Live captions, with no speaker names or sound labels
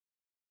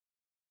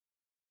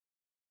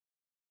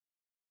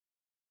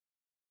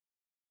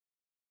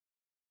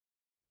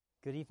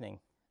Good evening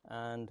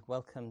and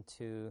welcome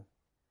to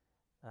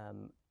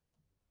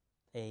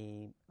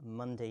a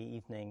Monday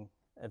evening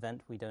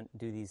event. We don't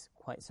do these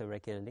quite so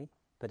regularly,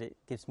 but it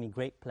gives me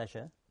great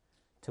pleasure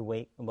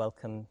to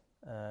welcome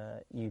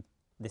you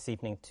this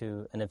evening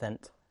to an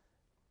event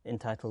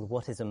entitled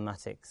What is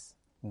Ummatics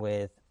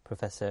with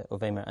Professor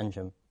Ovamir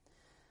Anjum.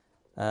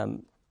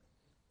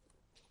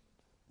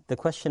 The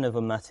question of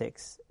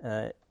ummatics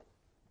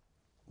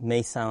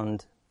may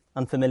sound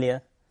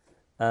unfamiliar,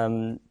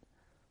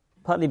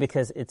 partly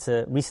because it's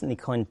a recently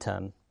coined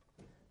term.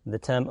 The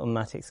term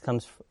ummatics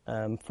comes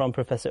from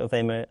Professor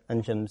Ovamir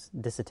Anjum's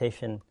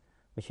dissertation,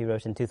 which he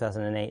wrote in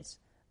 2008,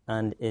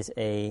 and is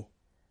a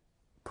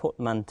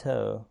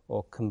portmanteau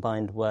or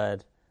combined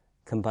word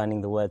combining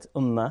the words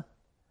ummah,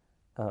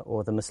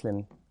 or the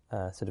Muslim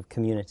sort of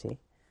community,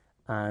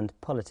 and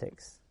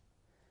politics.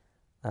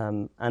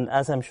 And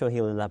as I'm sure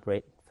he'll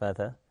elaborate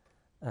further,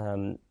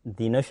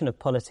 the notion of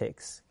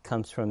politics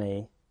comes from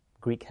a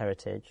Greek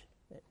heritage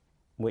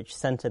which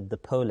centered the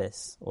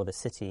polis, or the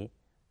city,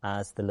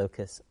 as the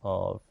locus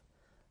of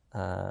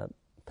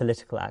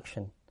political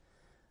action.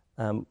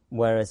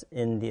 Whereas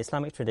in the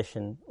Islamic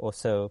tradition, or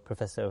so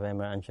Professor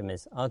Ovamir Anjum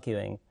is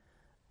arguing,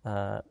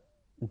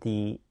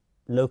 the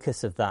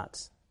locus of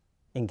that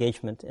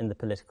engagement in the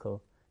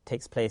political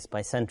takes place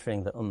by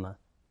centering the ummah.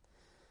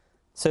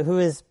 So who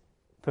is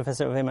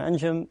Professor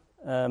Ovamir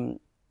Anjum?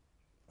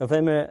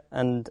 Ovamir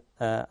and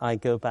I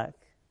go back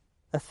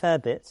a fair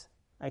bit,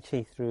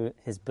 actually through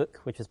his book,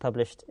 which was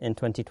published in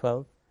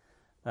 2012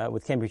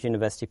 with Cambridge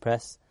University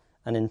Press,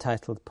 and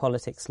entitled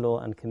Politics, Law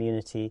and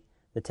Community,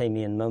 the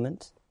Taymiyyan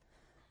Moment.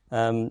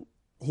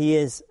 He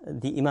is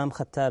the Imam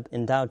Khattab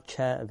Endowed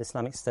Chair of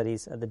Islamic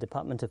Studies at the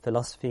Department of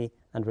Philosophy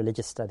and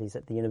Religious Studies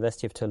at the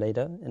University of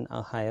Toledo in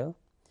Ohio.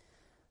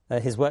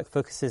 His work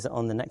focuses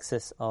on the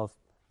nexus of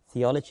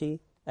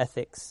theology,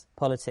 ethics,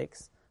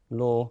 politics,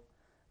 law,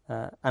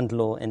 and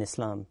law in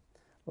Islam.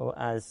 Or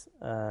as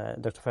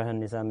Dr. Farhan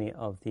Nizami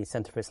of the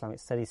Center for Islamic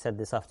Studies said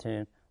this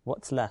afternoon,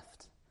 what's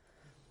left?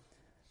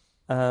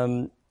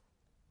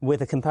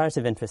 With a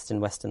comparative interest in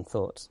Western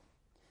thought.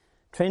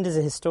 Trained as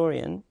a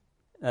historian,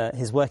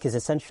 his work is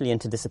essentially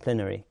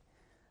interdisciplinary,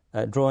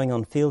 drawing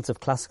on fields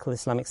of classical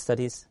Islamic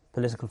studies,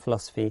 political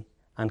philosophy,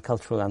 and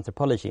cultural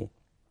anthropology.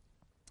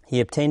 He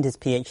obtained his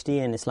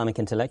PhD in Islamic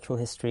intellectual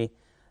history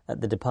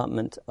at the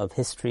Department of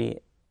History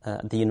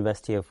at the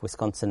University of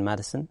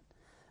Wisconsin-Madison,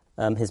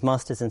 his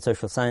master's in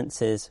social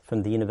sciences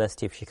from the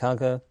University of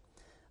Chicago,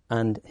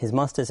 and his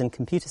master's in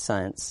computer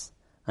science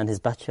and his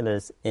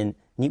bachelor's in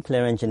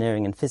nuclear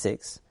engineering and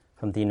physics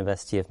from the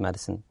University of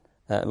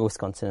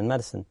Wisconsin and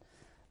Madison.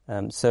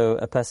 So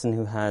a person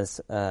who has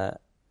a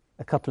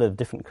couple of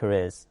different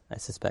careers, I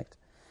suspect.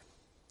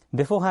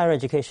 Before higher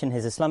education,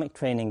 his Islamic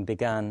training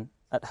began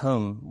at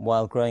home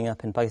while growing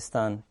up in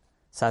Pakistan,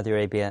 Saudi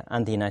Arabia,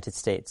 and the United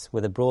States,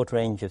 with a broad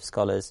range of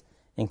scholars,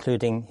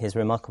 including his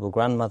remarkable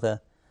grandmother,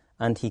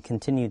 and he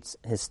continued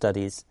his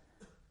studies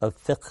of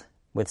fiqh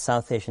with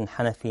South Asian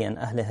Hanafi and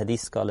Ahl Hadith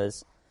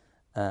scholars,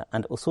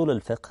 and usul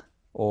al-fiqh,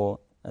 or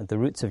the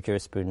roots of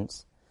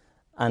jurisprudence,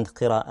 and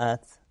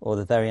qira'at, or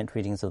the variant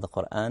readings of the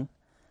Qur'an,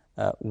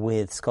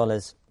 with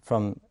scholars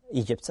from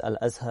Egypt's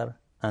Al-Azhar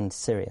and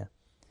Syria.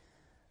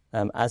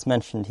 As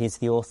mentioned, he's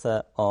the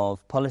author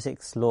of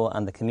Politics, Law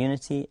and the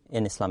Community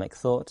in Islamic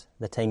Thought,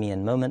 the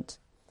Taymiyyan Moment,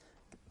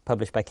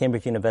 published by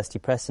Cambridge University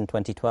Press in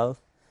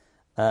 2012.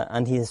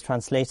 And he has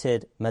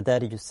translated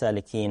Madarij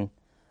al-Salikin,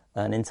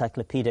 an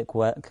encyclopedic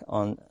work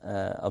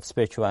of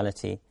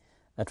spirituality,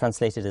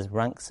 translated as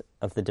Ranks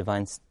of the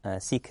Divine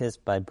Seekers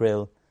by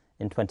Brill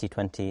in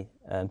 2020,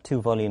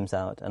 2 volumes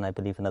out, and I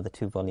believe another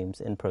 2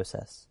 volumes in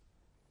process,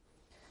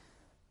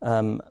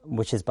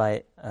 which is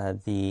by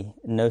the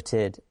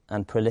noted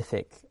and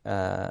prolific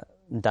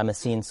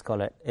Damascene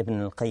scholar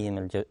Ibn al-Qayyim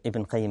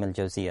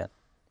al-Jawziyah,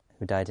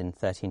 who died in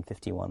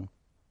 1351.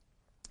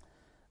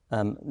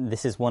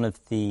 This is one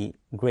of the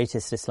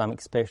greatest Islamic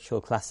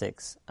spiritual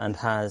classics, and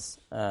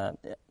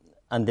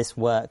this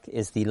work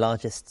is the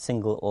largest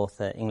single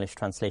author English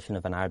translation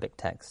of an Arabic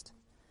text.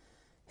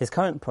 His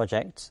current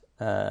project,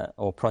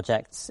 or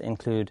projects,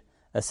 include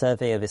a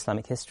survey of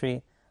Islamic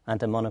history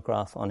and a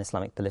monograph on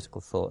Islamic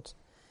political thought.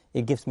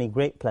 It gives me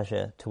great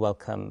pleasure to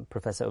welcome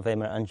Professor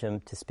Ovamir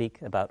Anjum to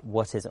speak about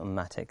what is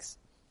ummatics.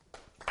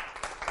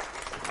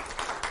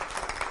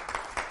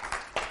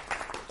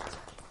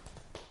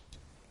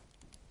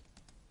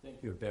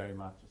 Thank you very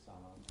much,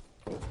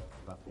 Osama.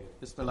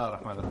 Bismillah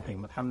ar-Rahman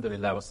ar-Rahim.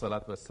 Alhamdulillah wa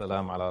salatu wa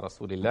salam ala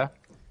Rasulillah.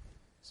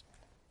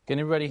 Can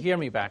everybody hear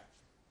me back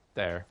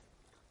there?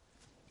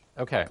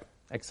 Okay,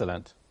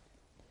 excellent.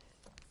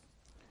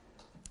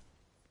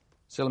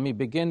 So let me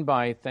begin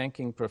by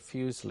thanking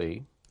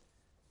profusely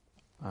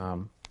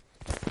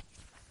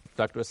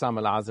Dr.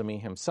 Osama al-Azami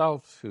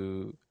himself,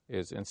 who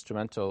is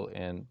instrumental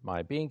in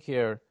my being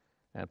here,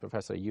 and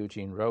Professor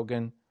Eugene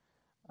Rogan,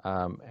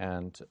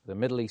 and the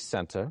Middle East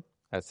Center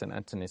at St.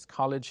 Anthony's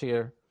College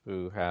here,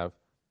 who have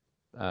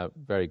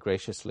very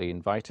graciously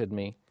invited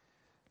me,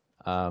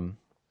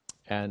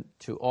 and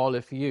to all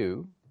of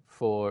you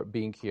for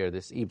being here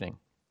this evening.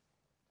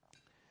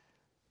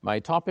 My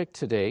topic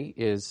today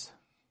is,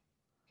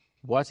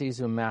 what is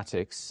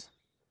ummatics?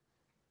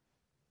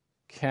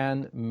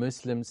 Can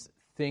Muslims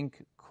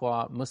think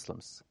qua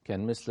Muslims?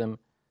 Can Muslims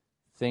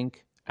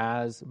think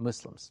as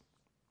Muslims?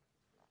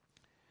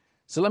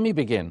 So let me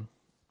begin.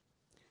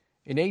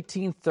 In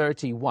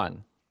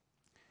 1831,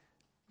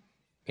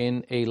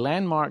 in a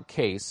landmark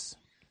case,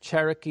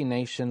 Cherokee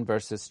Nation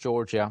versus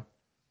Georgia,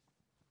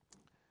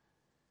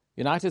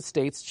 United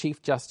States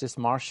Chief Justice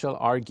Marshall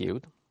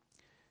argued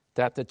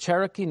that the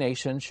Cherokee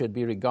Nation should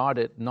be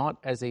regarded not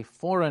as a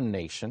foreign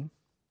nation,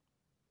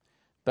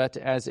 but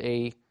as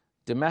a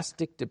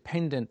domestic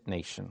dependent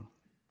nation.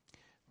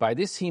 By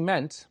this he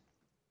meant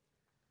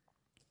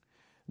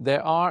they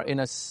are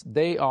in a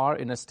state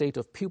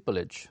of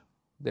pupillage.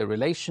 Their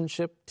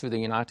relationship to the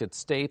United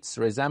States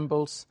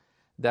resembles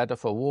that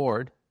of a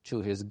ward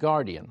to his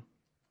guardian.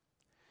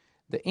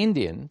 The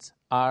Indians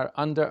are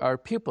under our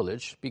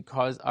pupillage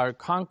because our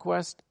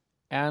conquest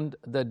and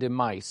the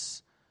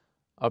demise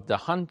of the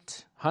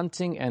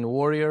hunting and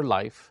warrior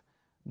life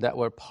that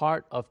were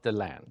part of the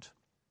land.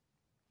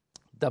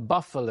 The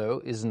buffalo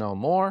is no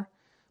more,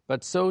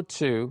 but so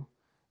too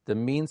the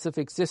means of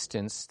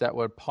existence that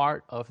were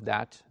part of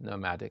that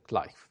nomadic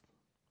life.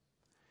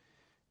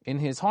 In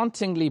his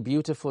hauntingly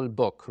beautiful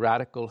book,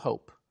 Radical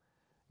Hope,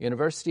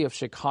 University of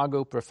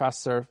Chicago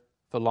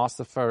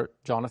philosopher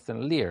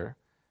Jonathan Lear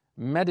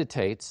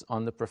meditates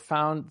on the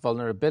profound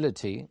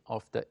vulnerability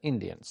of the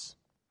Indians,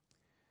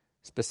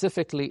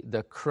 specifically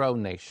the Crow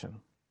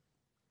Nation.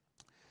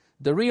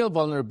 The real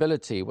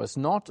vulnerability was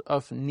not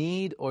of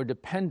need or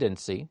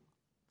dependency,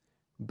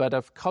 but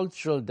of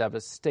cultural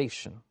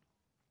devastation.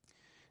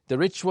 The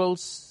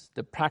rituals,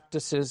 the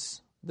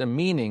practices, the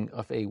meaning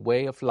of a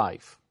way of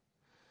life,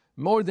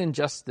 more than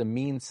just the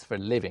means for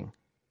living,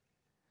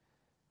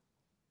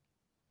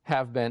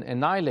 have been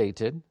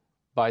annihilated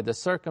by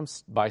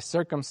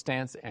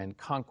circumstance and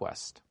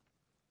conquest.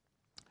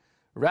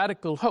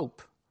 Radical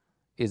Hope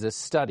is a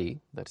study,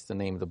 that's the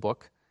name of the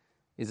book,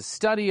 is a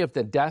study of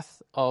the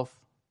death of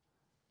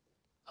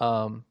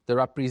the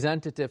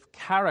representative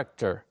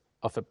character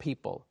of a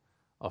people,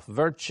 of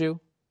virtue,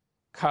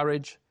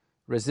 courage,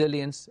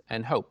 resilience,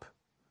 and hope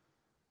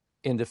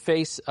in the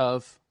face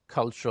of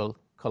cultural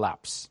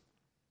collapse.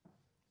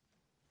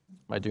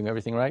 Am I doing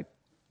everything right?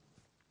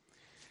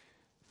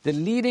 The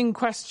leading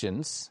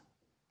questions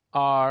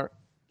are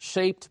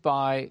shaped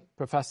by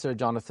Professor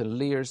Jonathan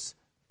Lear's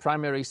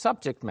primary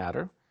subject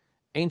matter,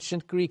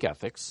 ancient Greek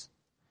ethics.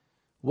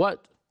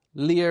 What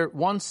Lear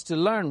wants to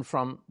learn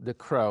from the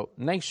Crow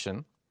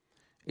Nation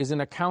is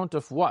an account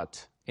of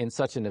what, in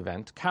such an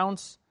event,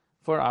 counts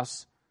for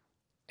us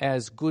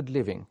as good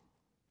living,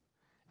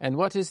 and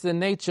what is the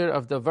nature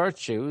of the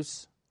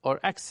virtues or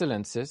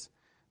excellences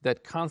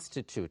that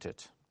constitute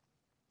it.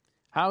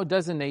 How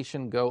does a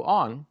nation go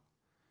on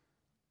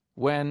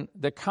when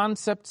the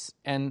concepts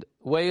and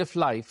way of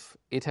life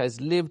it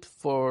has lived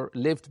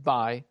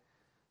by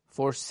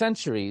for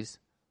centuries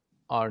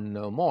are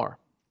no more?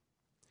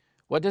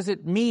 What does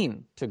it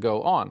mean to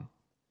go on?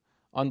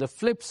 On the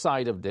flip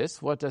side of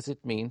this, what does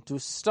it mean to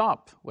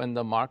stop when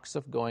the marks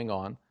of going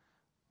on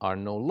are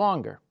no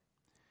longer?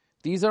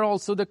 These are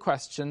also the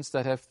questions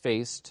that have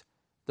faced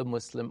the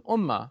Muslim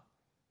Ummah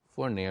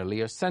for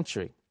nearly a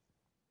century.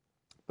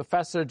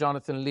 Professor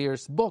Jonathan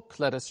Lear's book,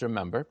 let us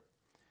remember,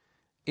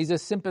 is a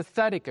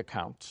sympathetic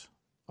account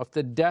of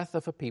the death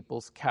of a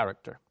people's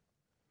character,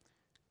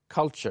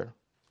 culture,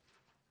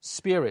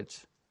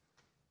 spirit,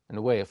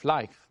 and way of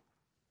life,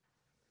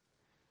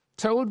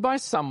 told by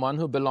someone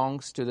who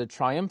belongs to the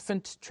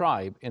triumphant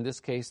tribe, in this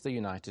case the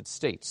United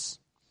States.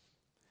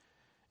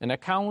 An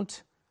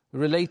account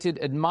related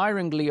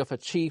admiringly of a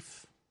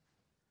chief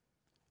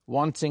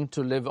wanting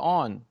to live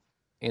on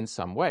in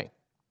some way.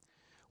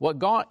 What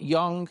got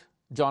young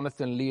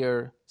Jonathan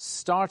Lear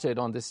started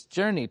on this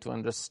journey to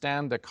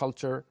understand the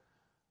culture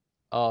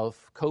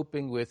of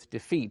coping with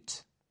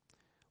defeat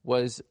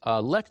was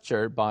a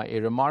lecture by a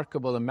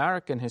remarkable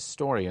American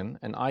historian,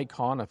 an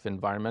icon of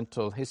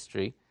environmental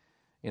history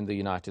in the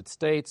United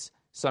States,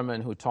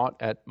 someone who taught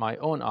at my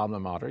own alma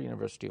mater,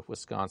 University of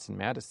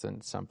Wisconsin-Madison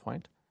at some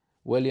point,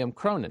 William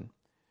Cronin,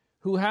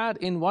 who had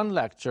in one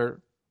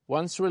lecture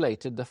once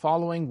related the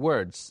following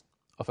words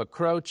of a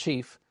Crow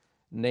chief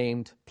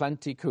named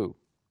Plenty Coups.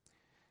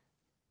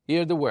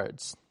 Hear the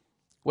words: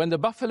 "When the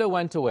buffalo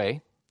went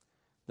away,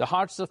 the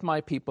hearts of my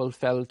people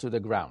fell to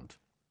the ground,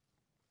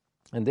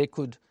 and they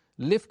could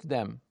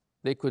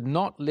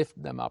not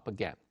lift them up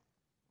again.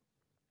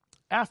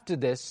 After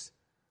this,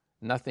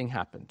 nothing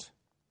happened."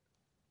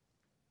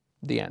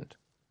 The end.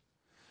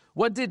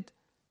 What did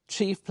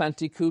Chief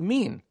Plenty Coups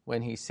mean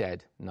when he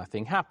said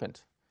nothing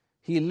happened?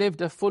 He lived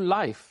a full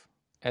life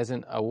as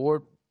an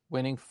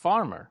award-winning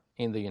farmer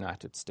in the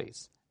United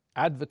States,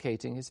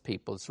 advocating his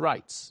people's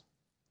rights.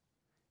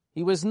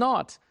 He was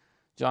not,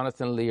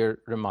 Jonathan Lear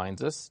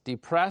reminds us,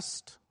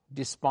 depressed,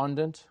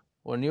 despondent,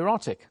 or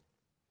neurotic.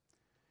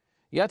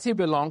 Yet he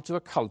belonged to a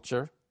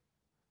culture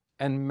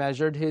and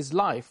measured his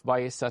life by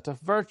a set of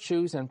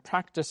virtues and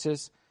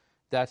practices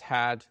that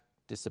had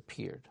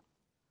disappeared.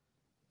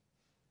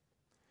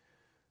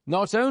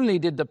 Not only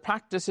did the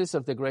practices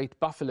of the great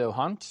buffalo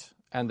hunt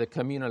and the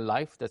communal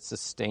life that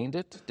sustained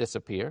it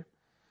disappear,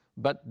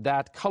 but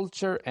that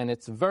culture and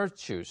its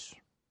virtues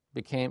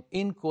became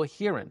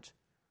incoherent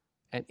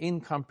and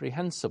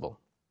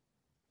incomprehensible.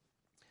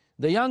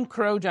 The young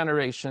Crow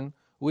generation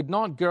would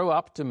not grow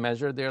up to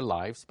measure their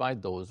lives by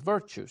those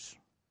virtues,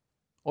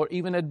 or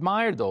even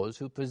admire those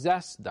who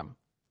possessed them,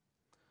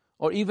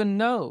 or even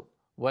know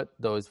what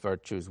those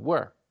virtues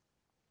were.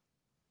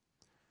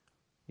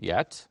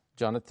 Yet,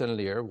 Jonathan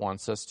Lear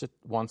wants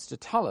to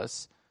tell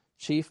us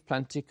Chief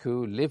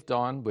Plenty-Coup lived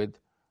on with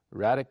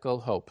radical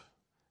hope,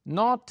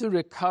 not to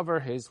recover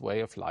his way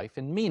of life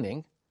and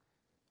meaning,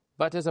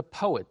 but as a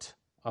poet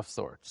of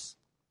sorts.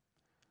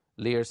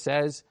 Lear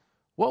says,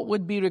 what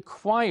would be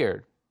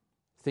required,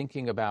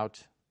 thinking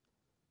about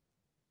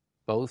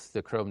both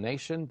the Crow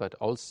Nation, but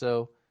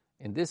also,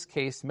 in this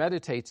case,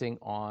 meditating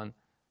on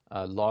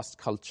a lost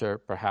culture,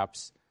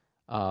 perhaps,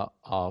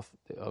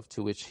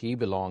 to which he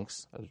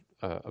belongs,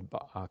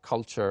 a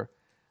culture,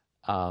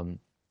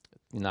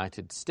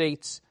 United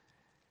States.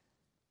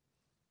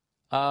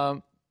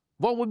 What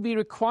would be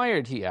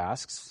required, he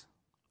asks,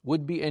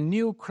 would be a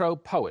new Crow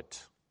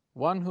poet,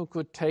 one who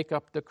could take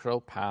up the Crow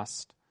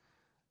past,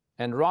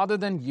 and rather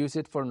than use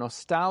it for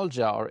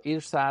nostalgia or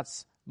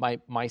ersatz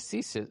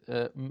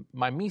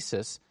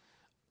mimesis,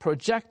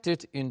 project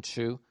it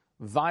into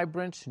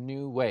vibrant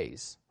new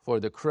ways for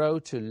the Crow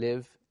to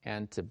live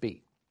and to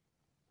be.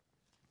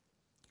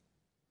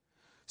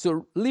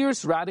 So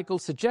Lear's radical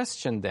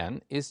suggestion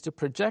then is to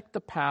project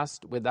the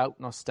past without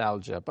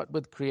nostalgia, but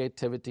with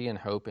creativity and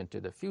hope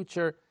into the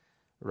future,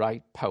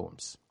 write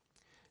poems.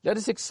 Let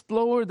us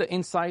explore the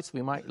insights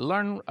we might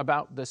learn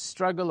about the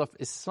struggle of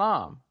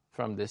Islam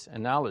from this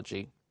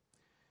analogy.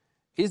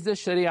 Is the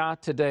Sharia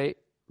today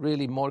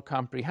really more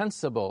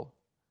comprehensible,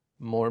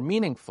 more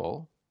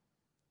meaningful,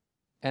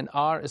 and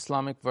are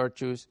Islamic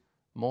virtues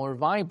more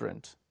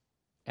vibrant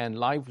and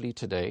lively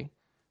today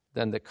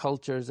than the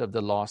cultures of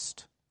the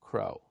lost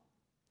Crow?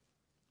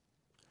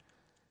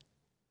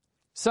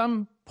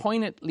 Some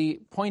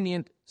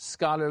poignant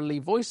scholarly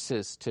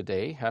voices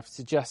today have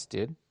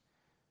suggested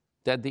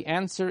that the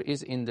answer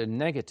is in the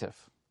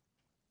negative.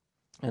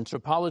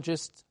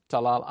 Anthropologist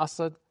Talal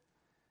Asad,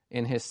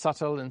 in his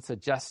subtle and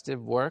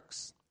suggestive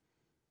works,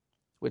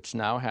 which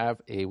now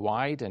have a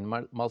wide and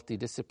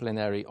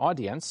multidisciplinary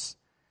audience,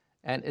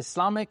 and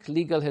Islamic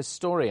legal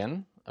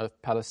historian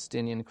of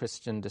Palestinian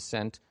Christian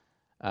descent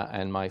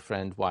and my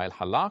friend Wael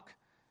Halak,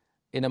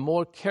 in a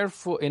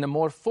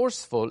more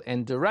forceful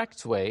and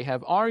direct way,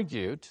 have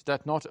argued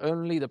that not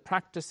only the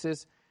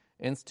practices,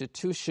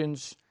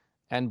 institutions,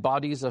 and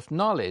bodies of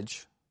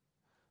knowledge,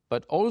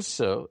 but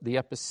also the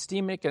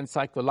epistemic and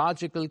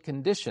psychological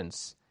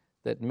conditions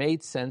that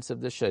made sense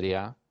of the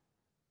Sharia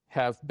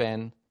have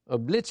been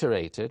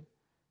obliterated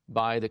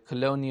by the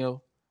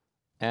colonial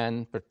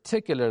and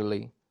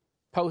particularly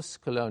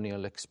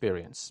post-colonial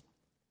experience.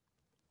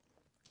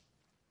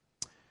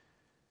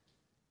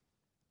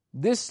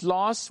 This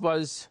loss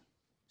was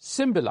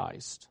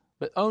symbolized,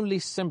 but only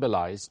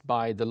symbolized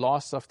by the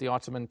loss of the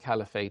Ottoman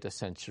Caliphate a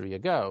century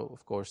ago.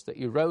 Of course,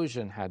 the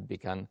erosion had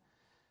begun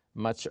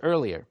much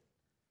earlier.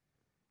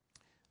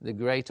 The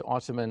great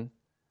Ottoman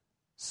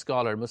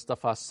scholar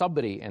Mustafa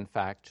Sabri, in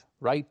fact,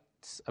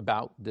 writes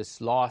about this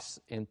loss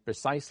in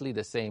precisely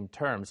the same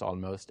terms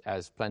almost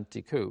as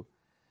Plenty-Coup,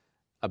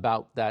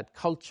 about that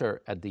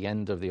culture at the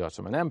end of the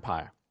Ottoman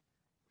Empire.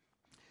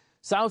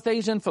 South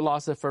Asian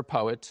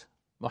philosopher-poet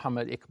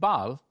Muhammad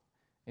Iqbal,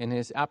 in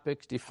his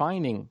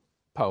epic-defining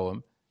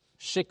poem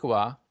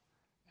Shikwa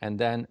and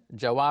then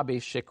Jawabi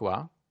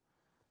Shikwa,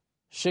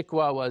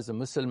 Shikwa was a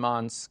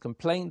Musliman's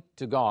complaint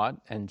to God,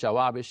 and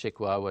Jawabi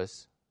Shikwa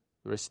was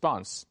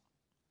response,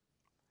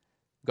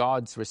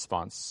 God's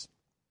response,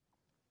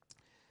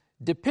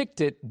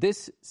 depicted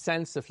this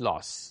sense of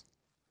loss.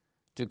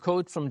 To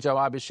quote from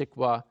Jawabi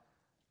Shikwa,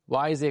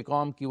 "Waiz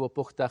qawm ki wo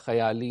pukhta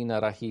khayali na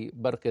rahi,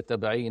 barq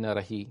tab'i na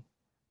rahi,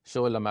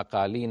 shola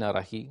maqali na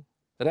rahi,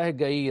 reh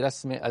gayi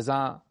rasm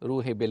azan,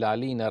 ruh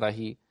bilali na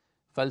rahi,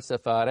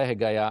 falsafa reh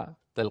gaya,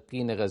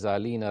 talqin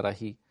ghazali na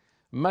rahi,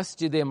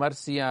 masjid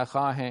marsiya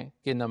khahen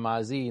ke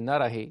namazi na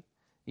rahe,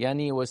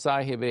 yani wo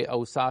sahib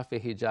awsaf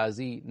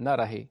hijazi na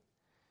rahe."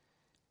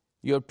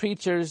 Your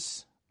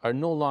preachers are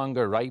no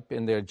longer ripe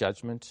in their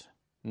judgment,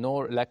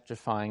 nor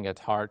electrifying at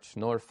heart,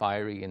 nor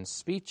fiery in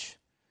speech.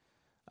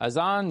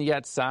 Azan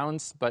yet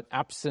sounds, but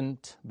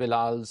absent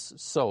Bilal's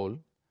soul.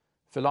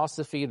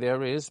 Philosophy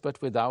there is,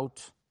 but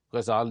without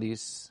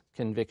Ghazali's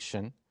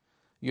conviction.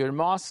 Your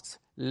mosques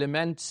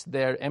lament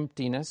their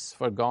emptiness,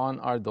 for gone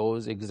are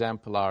those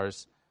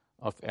exemplars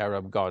of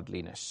Arab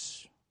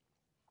godliness.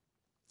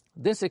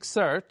 This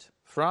excerpt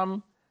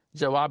from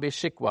Jawabi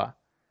Shikwa,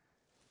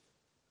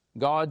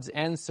 God's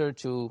answer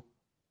to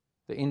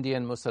the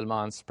Indian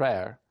Musliman's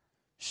prayer,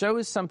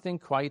 shows something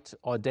quite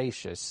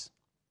audacious,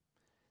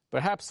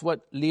 perhaps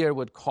what Lear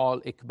would call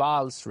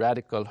Iqbal's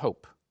radical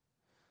hope.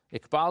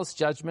 Iqbal's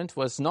judgment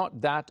was not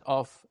that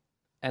of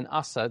an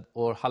Asad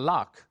or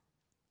Halak,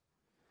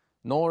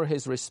 nor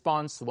his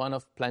response one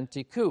of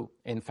Plenty-Coup,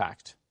 in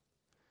fact.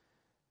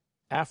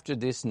 after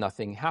this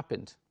nothing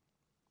happened.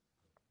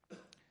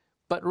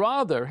 But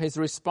rather, his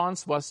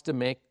response was to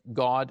make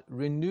God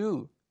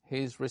renew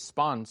his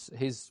response,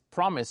 his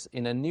promise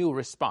in a new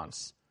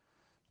response.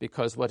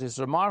 Because what is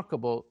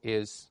remarkable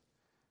is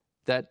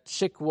that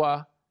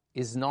shikwa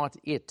is not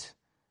it.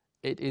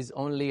 It is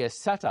only a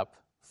setup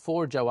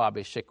for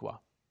jawab-e-shikwa.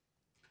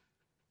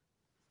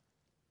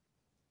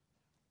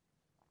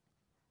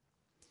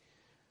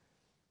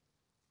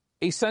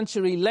 A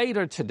century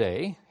later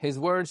today, his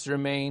words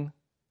remain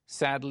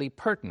sadly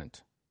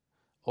pertinent,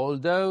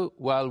 although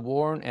well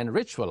worn and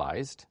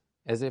ritualized,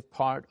 as if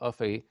part of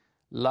a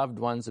loved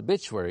one's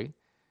obituary,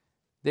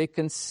 they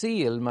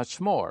conceal much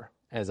more,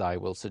 as I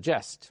will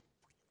suggest.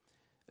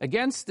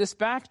 Against this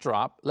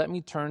backdrop, let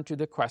me turn to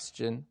the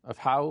question of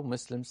how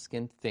Muslims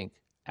can think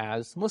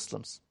as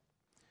Muslims,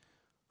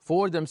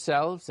 for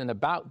themselves and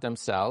about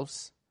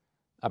themselves,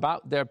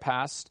 about their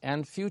past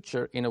and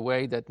future in a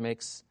way that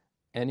makes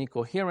any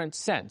coherent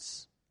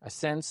sense, a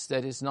sense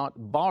that is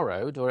not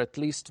borrowed, or at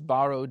least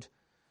borrowed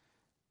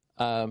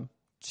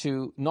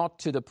not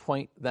to the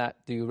point that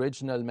the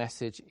original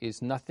message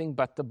is nothing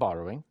but the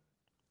borrowing,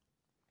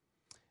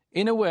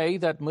 in a way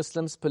that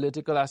Muslims'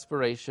 political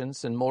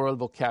aspirations and moral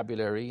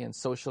vocabulary and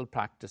social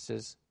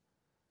practices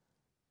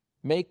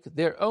make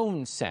their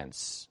own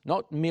sense,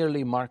 not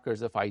merely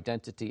markers of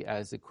identity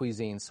as the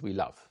cuisines we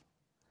love.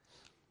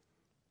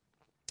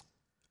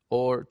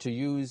 Or to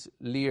use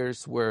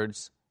Lear's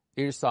words,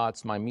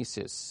 ersatz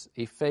mimesis,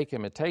 a fake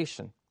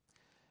imitation,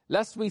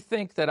 lest we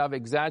think that I've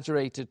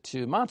exaggerated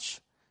too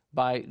much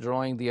by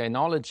drawing the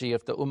analogy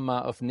of the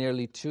ummah of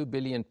nearly 2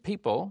 billion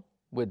people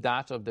with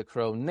that of the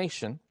Crow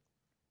nation.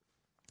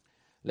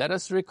 Let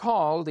us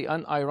recall the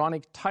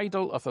unironic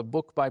title of a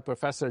book by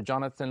Professor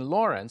Jonathan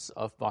Lawrence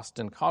of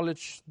Boston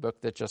College, a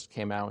book that just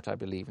came out, I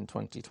believe, in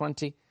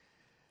 2020.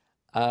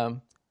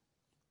 The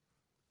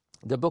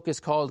book is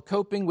called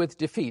Coping with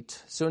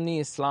Defeat, Sunni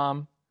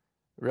Islam,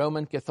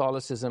 Roman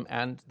Catholicism,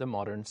 and the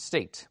Modern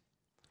State.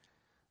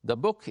 The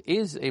book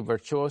is a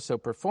virtuoso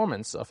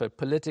performance of a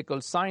political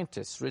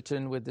scientist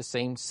written with the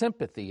same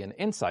sympathy and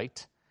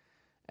insight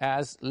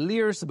as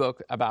Lear's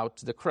book about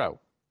the Crow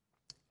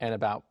and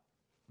about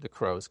the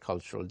Crow's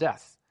cultural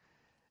death,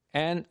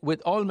 and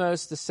with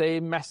almost the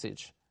same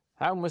message,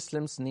 how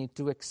Muslims need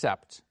to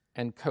accept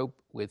and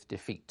cope with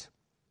defeat.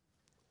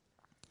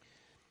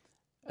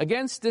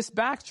 Against this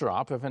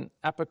backdrop of an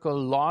epical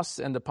loss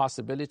and the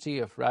possibility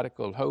of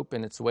radical hope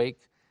in its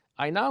wake,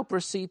 I now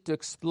proceed to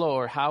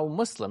explore how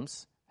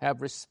Muslims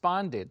have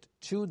responded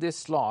to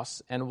this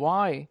loss and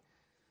why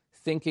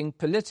thinking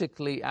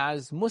politically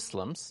as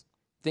Muslims,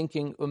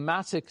 thinking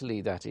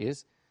ummatically that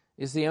is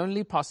the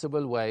only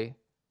possible way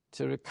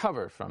to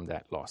recover from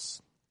that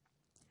loss.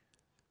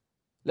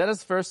 Let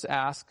us first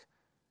ask,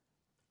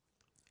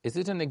 is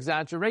it an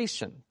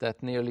exaggeration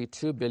that nearly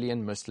 2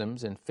 billion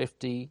Muslims in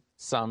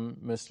 50-some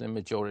Muslim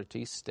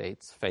majority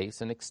states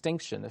face an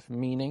extinction of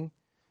meaning,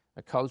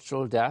 a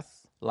cultural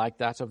death like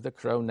that of the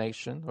Crow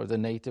Nation or the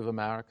Native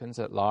Americans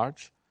at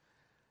large?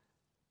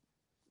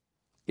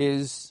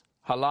 Is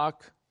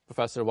Halak,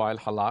 Professor Wael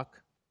Halak,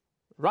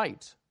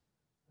 right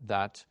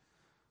that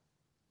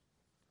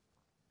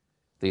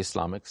the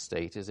Islamic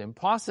State is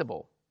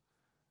impossible?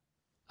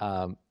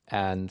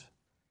 And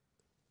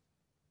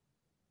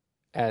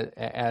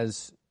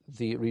as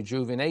the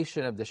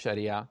rejuvenation of the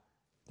Sharia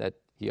that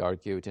he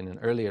argued in an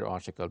earlier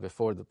article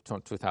before the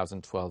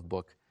 2012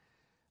 book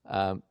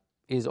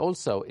is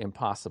also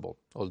impossible,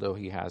 although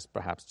he has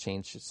perhaps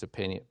changed his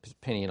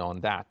opinion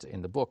on that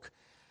in the book.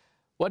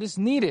 What is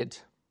needed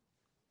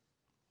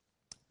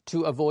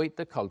to avoid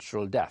the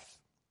cultural death,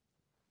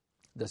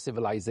 the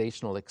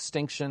civilizational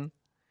extinction,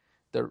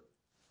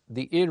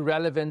 the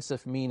irrelevance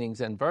of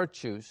meanings and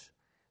virtues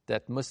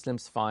that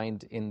Muslims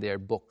find in their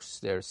books,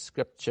 their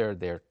scripture,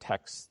 their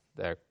texts,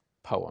 their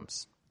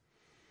poems.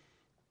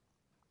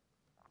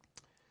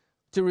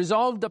 To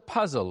resolve the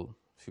puzzle,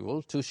 if you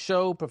will, to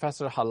show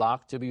Professor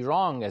Halak to be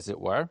wrong, as it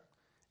were,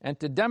 and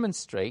to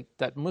demonstrate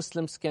that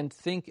Muslims can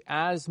think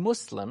as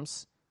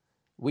Muslims,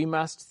 we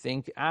must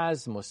think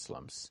as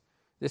Muslims.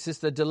 This is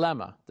the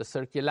dilemma, the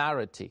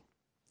circularity.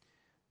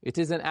 It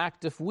is an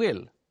act of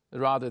will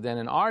rather than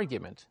an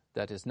argument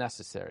that is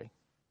necessary.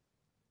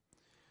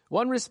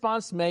 One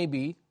response may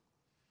be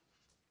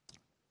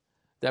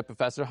that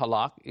Professor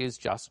Halak is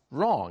just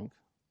wrong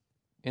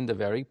in the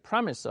very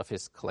premise of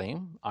his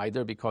claim,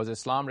 either because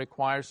Islam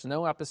requires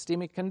no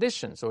epistemic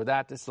conditions or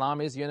that Islam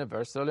is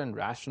universal and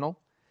rational,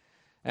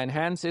 and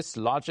hence its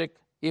logic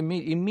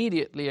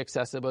immediately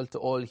accessible to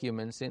all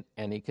humans in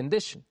any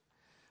condition.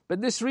 But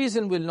this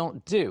reason will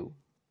not do,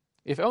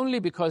 if only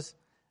because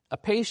a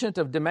patient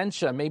of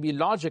dementia may be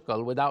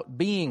logical without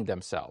being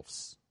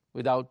themselves,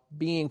 without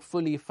being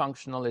fully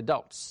functional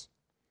adults.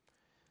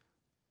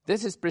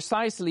 This is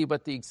precisely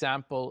what the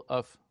example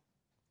of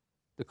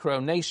the Crow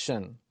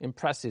Nation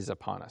impresses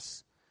upon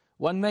us.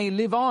 One may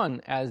live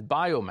on as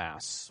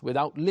biomass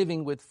without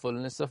living with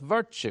fullness of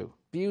virtue,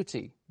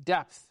 beauty,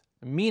 depth,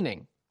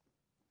 meaning.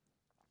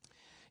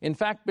 In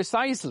fact,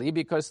 precisely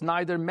because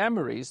neither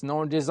memories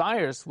nor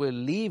desires will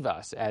leave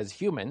us as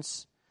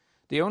humans,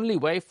 the only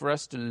way for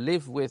us to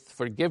live with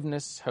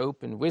forgiveness,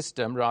 hope, and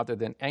wisdom rather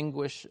than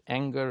anguish,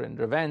 anger, and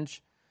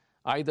revenge,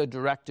 either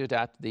directed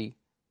at the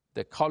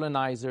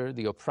colonizer,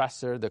 the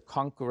oppressor, the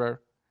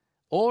conqueror,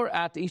 or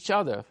at each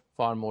other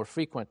far more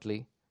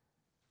frequently,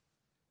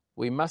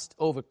 we must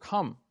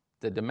overcome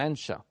the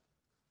dementia.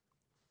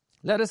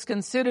 Let us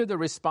consider the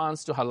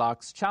response to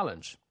Halak's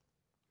challenge.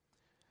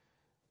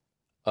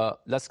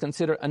 Let's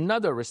consider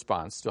another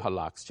response to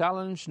Halak's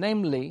challenge,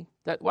 namely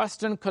that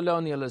Western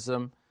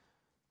colonialism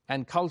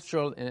and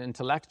cultural and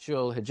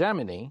intellectual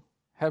hegemony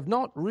have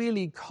not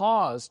really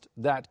caused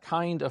that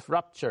kind of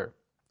rupture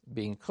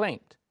being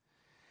claimed.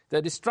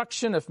 The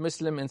destruction of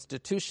Muslim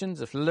institutions,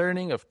 of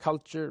learning, of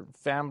culture,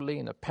 family,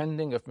 and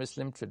appending of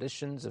Muslim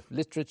traditions, of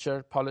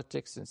literature,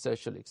 politics, and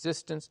social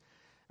existence,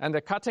 and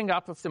the cutting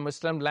up of the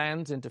Muslim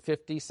lands into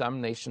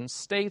 50-some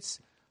nation-states,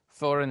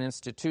 foreign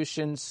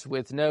institutions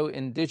with no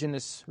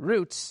indigenous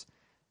roots,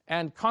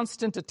 and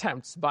constant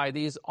attempts by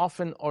these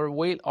often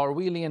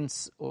Orwellian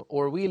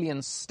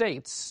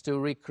states to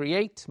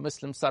recreate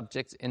Muslim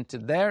subjects into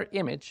their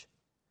image,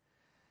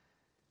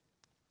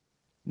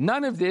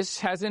 none of this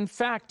has in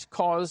fact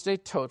caused a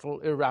total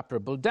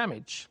irreparable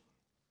damage.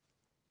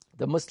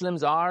 The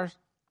Muslims are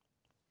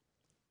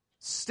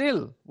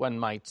still, one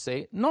might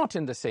say, not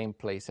in the same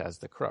place as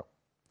the crow.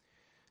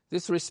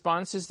 This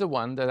response is the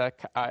one that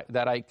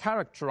I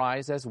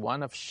characterize as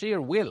one of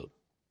sheer will,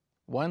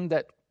 one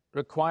that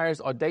requires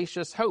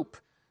audacious hope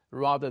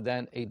rather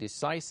than a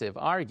decisive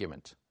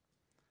argument,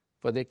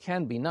 for there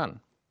can be none.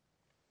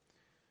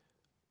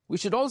 We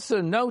should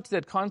also note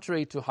that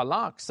contrary to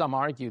Halak, some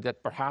argue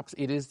that perhaps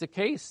it is the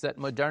case that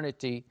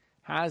modernity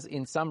has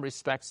in some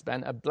respects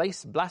been a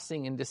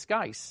blessing in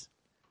disguise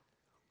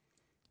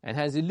and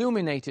has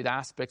illuminated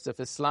aspects of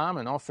Islam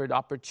and offered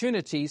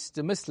opportunities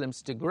to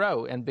Muslims to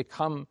grow and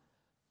become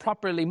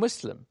properly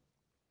Muslim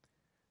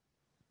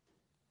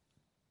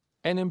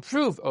and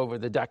improve over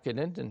the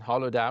decadent and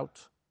hollowed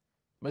out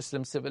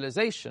Muslim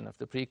civilization of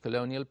the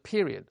pre-colonial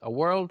period, a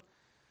world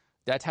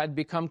that had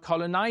become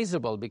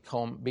colonizable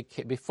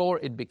before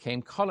it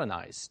became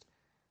colonized,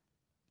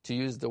 to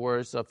use the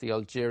words of the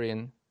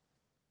Algerian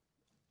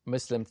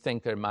Muslim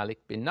thinker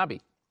Malik bin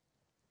Nabi.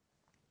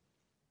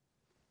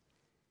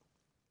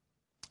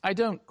 I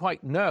don't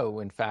quite know,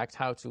 in fact,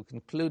 how to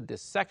conclude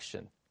this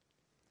section,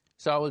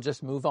 so I will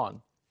just move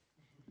on.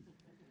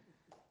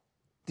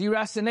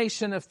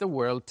 Deracination of the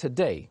world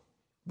today.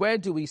 Where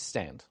do we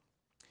stand?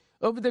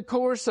 Over the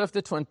course of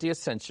the 20th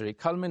century,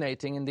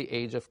 culminating in the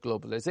age of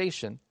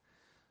globalization,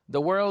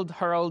 the world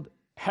hurled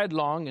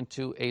headlong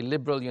into a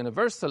liberal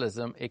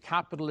universalism, a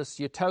capitalist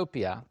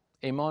utopia,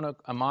 a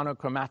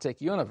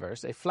monochromatic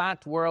universe, a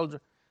flat world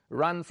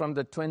run from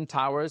the twin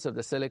towers of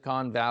the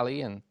Silicon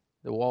Valley and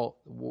the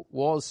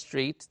Wall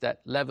Street that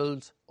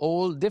leveled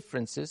all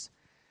differences,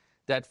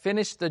 that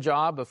finished the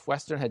job of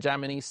Western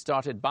hegemony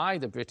started by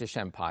the British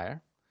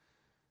Empire.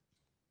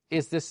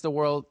 Is this the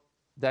world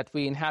that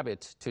we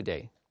inhabit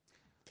today?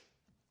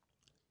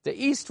 The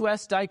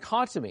East-West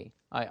dichotomy,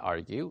 I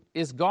argue,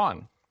 is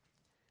gone.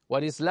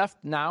 What is left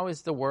now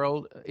is the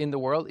world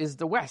is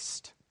the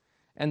West,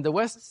 and the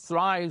West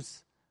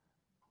thrives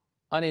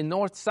on a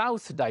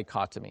North-South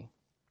dichotomy.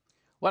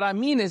 What I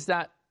mean is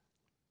that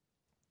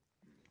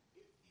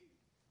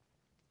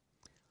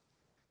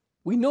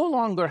we no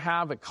longer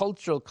have a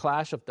cultural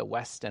clash of the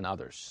West and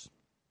others,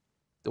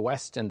 the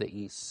West and the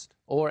East,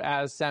 or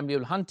as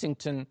Samuel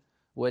Huntington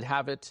would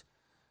have it,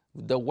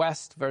 the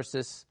West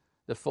versus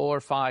the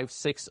 4, 5,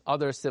 6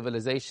 other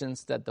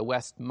civilizations that the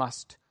West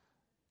must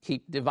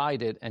keep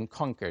divided and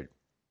conquered.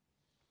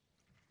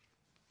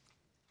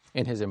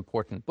 In his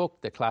important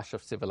book, The Clash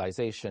of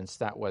Civilizations,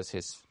 that was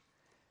his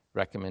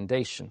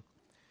recommendation.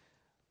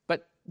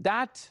 But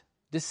that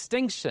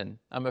distinction,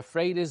 I'm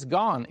afraid, is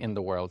gone in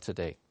the world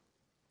today.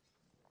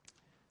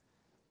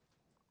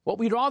 What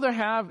we'd rather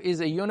have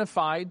is a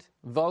unified,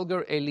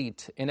 vulgar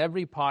elite in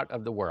every part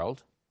of the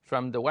world,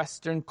 from the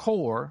Western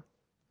core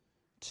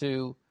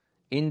to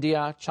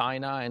India,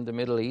 China, and the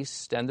Middle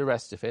East, and the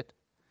rest of it,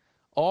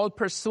 all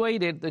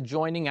persuaded the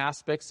joining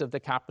aspects of the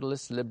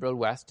capitalist liberal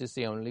West is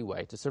the only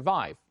way to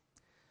survive.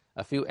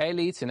 A few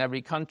elites in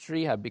every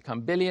country have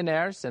become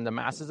billionaires, and the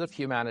masses of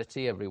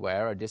humanity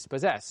everywhere are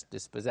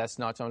dispossessed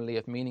not only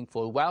of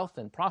meaningful wealth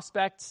and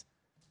prospects,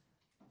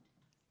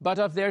 but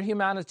of their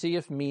humanity,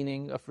 of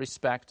meaning, of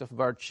respect, of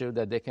virtue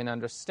that they can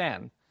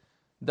understand.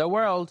 The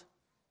world,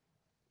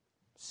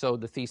 so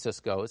the thesis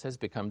goes, has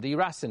become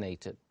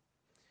deracinated.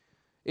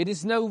 It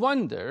is no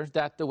wonder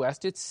that the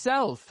West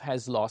itself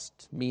has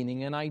lost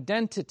meaning and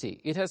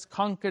identity. It has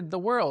conquered the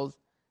world,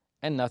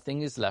 and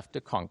nothing is left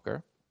to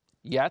conquer.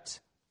 Yet,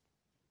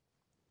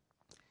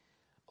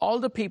 all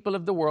the people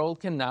of the world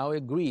can now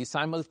agree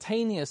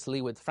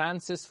simultaneously with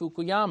Francis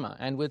Fukuyama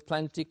and with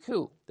Plenty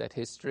Coups that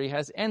history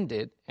has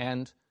ended,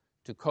 and,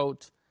 to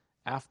quote,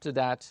 after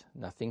that,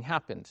 nothing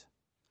happened.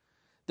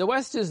 The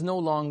West is no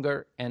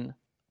longer an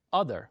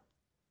other.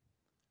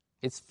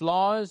 Its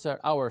flaws are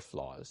our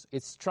flaws.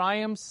 Its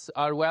triumphs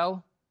are,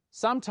 well,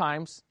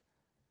 sometimes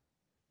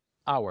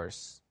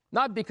ours.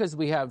 Not because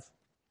we have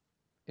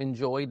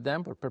enjoyed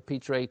them or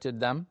perpetuated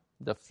them,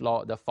 the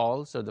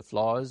faults or the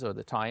flaws or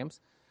the triumphs,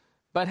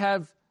 but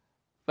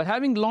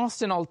having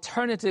lost an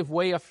alternative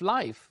way of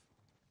life,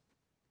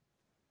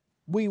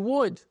 we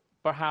would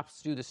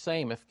perhaps do the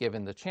same if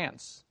given the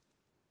chance.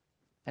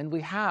 And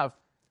we have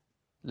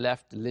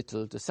left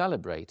little to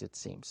celebrate, it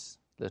seems,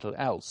 little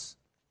else.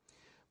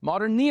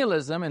 Modern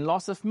nihilism and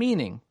loss of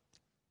meaning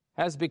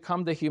has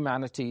become the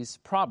humanities'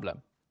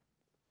 problem.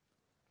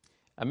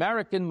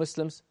 American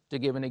Muslims, to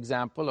give an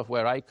example of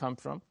where I come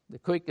from, the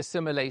quick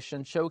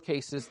assimilation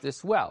showcases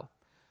this well,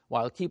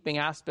 while keeping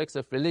aspects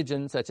of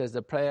religion such as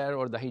the prayer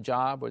or the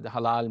hijab or the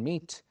halal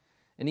meat,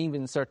 and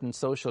even certain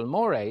social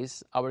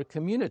mores. Our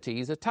community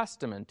is a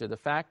testament to the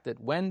fact that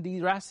when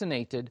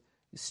deracinated,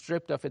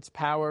 stripped of its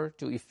power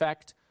to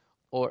effect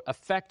or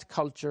affect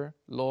culture,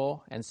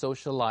 law, and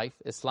social life,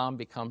 Islam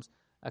becomes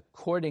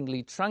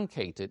accordingly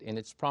truncated in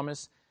its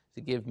promise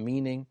to give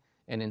meaning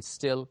and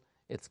instill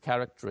its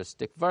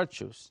characteristic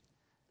virtues.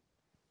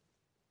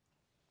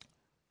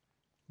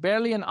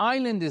 Barely an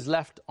island is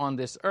left on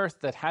this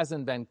earth that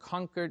hasn't been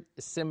conquered,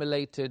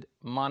 assimilated,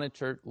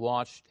 monitored,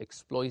 watched,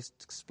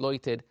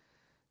 exploited,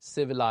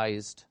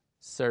 civilized,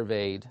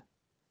 surveyed,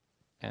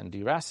 and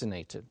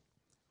deracinated.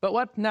 But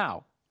what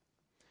now?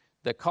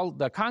 The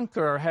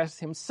conqueror has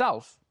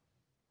himself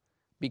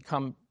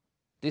become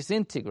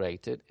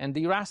disintegrated and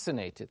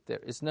deracinated. There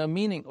is no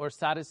meaning or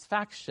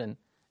satisfaction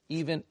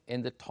even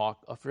in the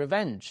talk of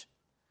revenge.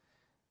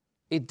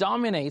 It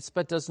dominates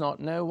but does not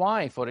know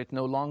why, for it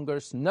no longer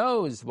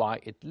knows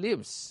why it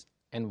lives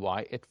and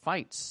why it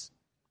fights.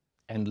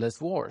 Endless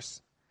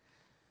wars.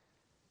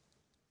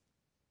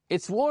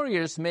 Its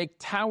warriors make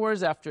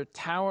towers after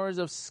towers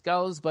of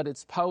skulls, but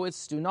its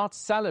poets do not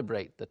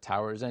celebrate the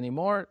towers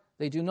anymore.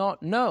 They do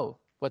not know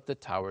what the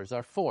towers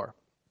are for.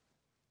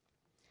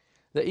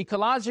 The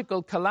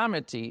ecological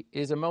calamity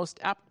is a most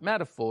apt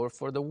metaphor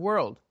for the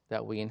world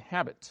that we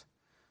inhabit.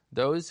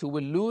 Those who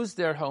will lose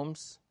their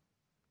homes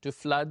to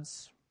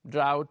floods,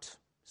 drought,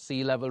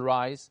 sea level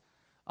rise,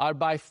 are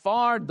by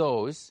far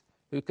those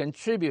who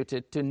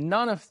contributed to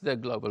none of the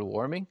global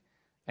warming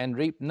and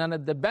reaped none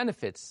of the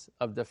benefits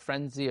of the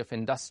frenzy of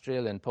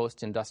industrial and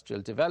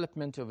post-industrial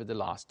development over the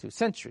last 2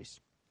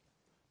 centuries.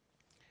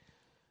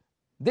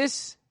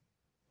 This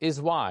is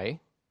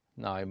why,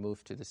 now I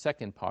move to the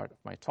second part of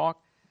my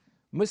talk,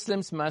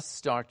 Muslims must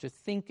start to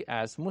think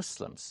as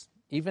Muslims,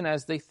 even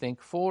as they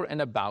think for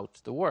and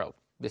about the world.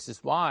 This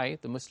is why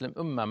the Muslim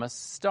Ummah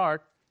must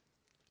start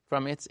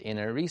from its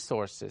inner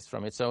resources,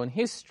 from its own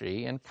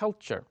history and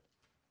culture.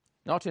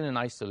 Not in an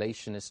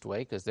isolationist way,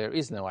 because there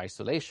is no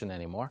isolation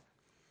anymore.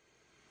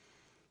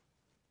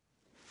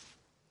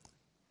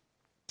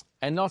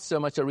 And not so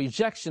much a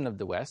rejection of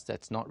the West,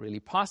 that's not really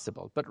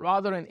possible, but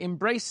rather an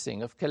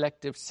embracing of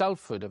collective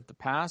selfhood of the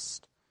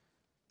past,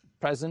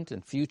 present,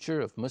 and future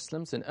of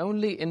Muslims, and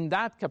only in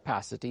that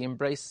capacity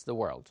embrace the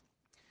world.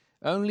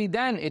 Only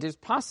then it is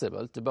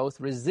possible to both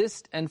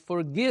resist and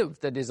forgive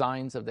the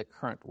designs of the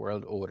current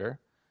world order,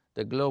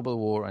 the global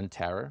war on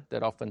terror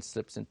that often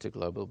slips into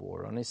global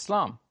war on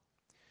Islam.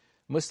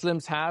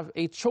 Muslims have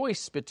a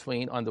choice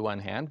between, on the one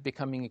hand,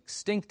 becoming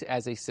extinct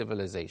as a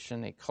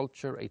civilization, a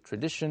culture, a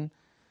tradition,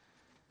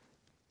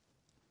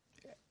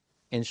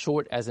 in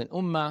short, as an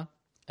ummah,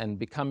 and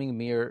becoming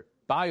mere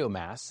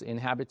biomass,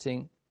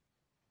 inhabiting,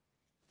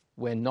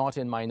 when not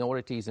in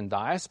minorities and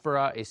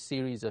diaspora, a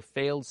series of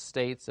failed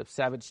states of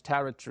savage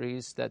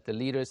territories that the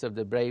leaders of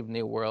the brave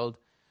new world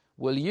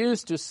will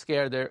use to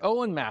scare their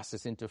own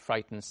masses into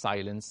frightened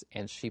silence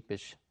and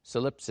sheepish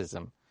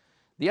solipsism.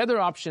 The other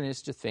option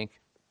is to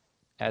think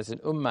as an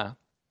ummah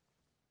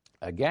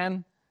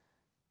again,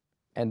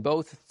 and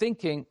both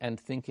thinking and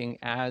thinking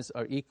as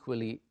are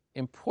equally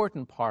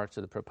important parts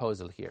of the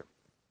proposal here.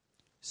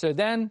 So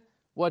then,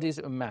 what is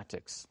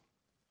ummatics?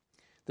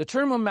 The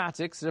term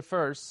ummatics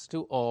refers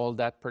to all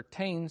that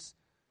pertains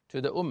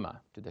to the ummah,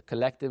 to the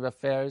collective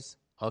affairs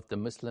of the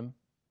Muslim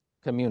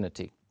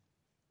community.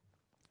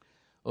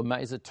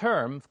 Ummah is a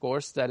term, of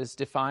course, that is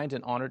defined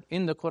and honored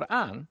in the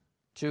Quran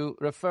to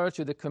refer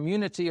to the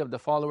community of the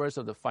followers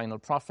of the final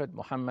prophet,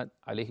 Muhammad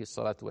alayhi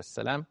salatu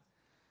wassalam,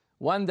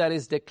 one that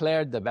is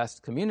declared the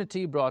best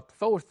community brought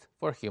forth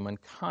for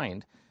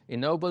humankind,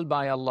 ennobled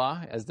by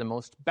Allah as the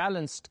most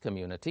balanced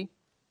community,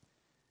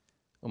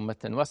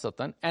 ummatan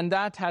wasatan, and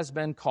that has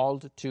been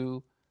called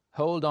to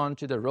hold on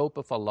to the rope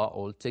of Allah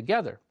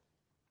altogether.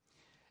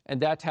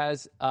 And that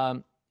has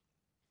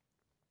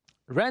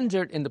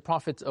rendered in the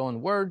Prophet's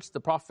own words, the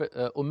Prophet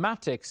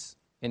ummatics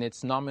in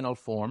its nominal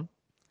form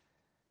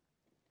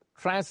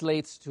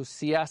translates to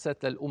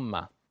siyasat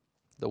al-ummah.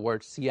 The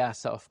word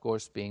siyasa, of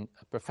course, being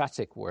a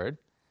prophetic word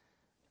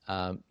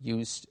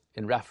used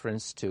in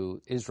reference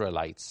to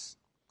Israelites.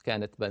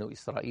 كانت بنو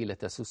إسرائيل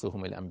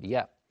تسوسهم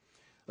الأنبياء.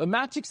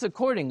 Ummatics,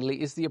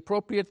 accordingly, is the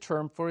appropriate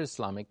term for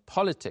Islamic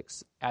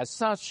politics. As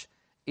such,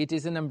 it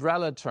is an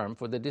umbrella term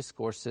for the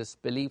discourses,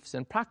 beliefs,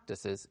 and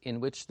practices in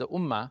which the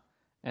ummah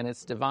and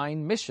its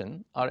divine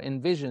mission are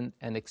envisioned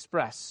and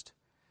expressed.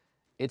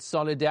 Its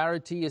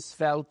solidarity is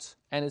felt,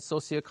 and its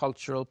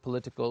sociocultural,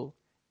 political,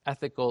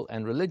 ethical,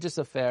 and religious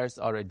affairs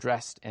are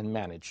addressed and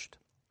managed.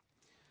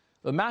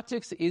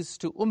 Ummatics is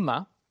to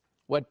ummah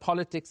what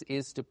politics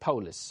is to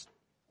polis.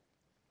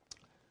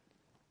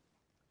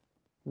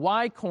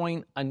 Why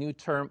coin a new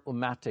term,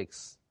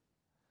 ummatics?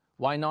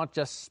 Why not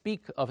just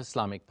speak of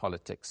Islamic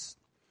politics?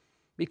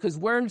 Because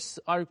words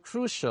are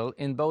crucial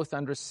in both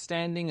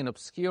understanding and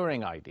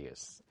obscuring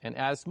ideas. And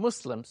as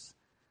Muslims,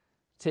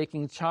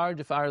 taking charge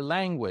of our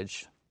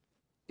language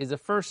is a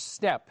first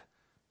step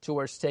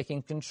towards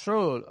taking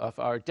control of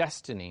our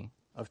destiny,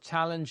 of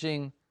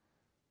challenging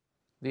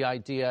the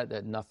idea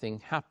that nothing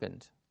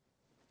happened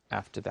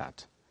after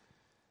that.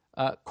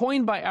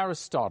 Coined by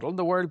Aristotle,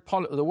 the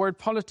word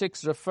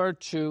politics referred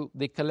to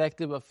the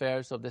collective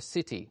affairs of the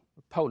city,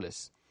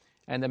 polis,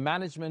 and the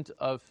management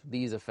of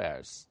these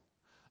affairs.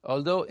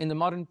 Although in the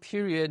modern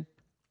period,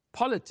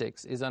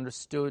 politics is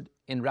understood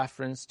in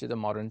reference to the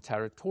modern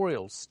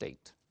territorial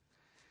state.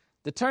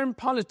 The term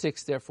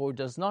politics, therefore,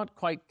 does not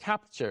quite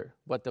capture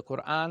what the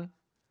Quran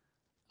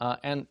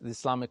and the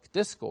Islamic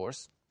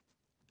discourse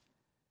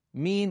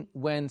mean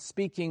when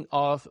speaking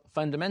of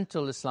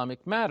fundamental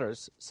Islamic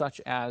matters,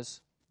 such as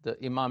the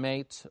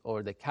imamate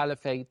or the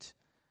caliphate,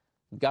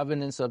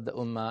 governance of the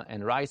ummah,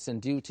 and rights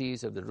and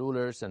duties of the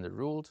rulers and the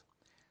ruled.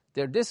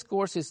 Their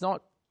discourse is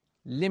not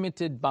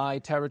limited by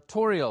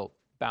territorial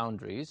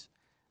boundaries,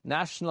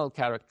 national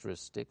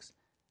characteristics,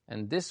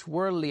 and this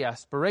worldly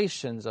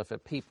aspirations of a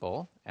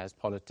people, as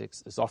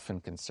politics is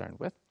often concerned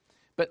with,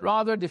 but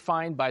rather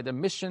defined by the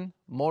mission,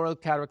 moral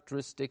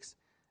characteristics,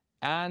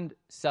 and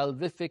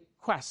salvific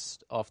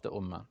quest of the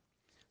ummah.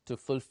 To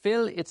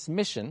fulfill its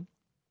mission,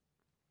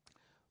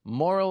 this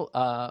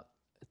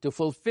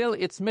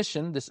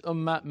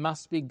ummah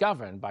must be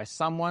governed by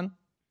someone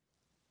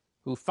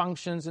who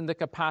functions in the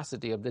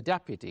capacity of the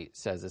deputy,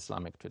 says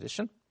Islamic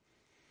tradition.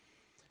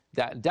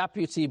 That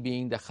deputy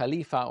being the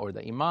Khalifa or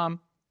the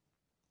Imam,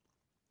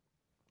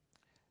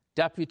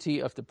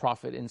 deputy of the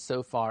Prophet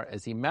insofar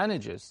as he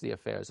manages the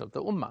affairs of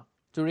the Ummah.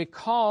 To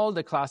recall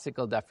the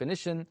classical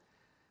definition,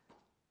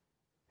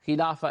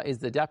 Khilafah is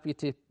the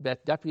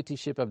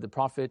deputyship of the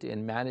Prophet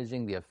in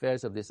managing the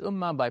affairs of this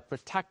Ummah by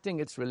protecting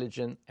its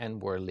religion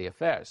and worldly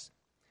affairs.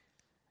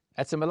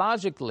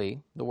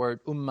 Etymologically, the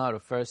word ummah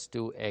refers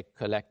to a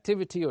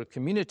collectivity or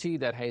community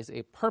that has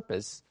a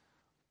purpose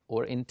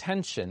or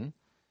intention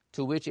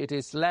to which it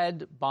is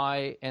led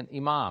by an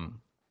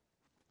imam.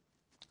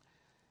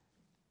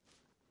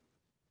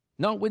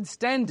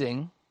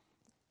 Notwithstanding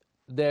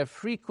their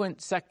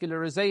frequent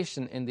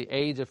secularization in the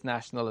age of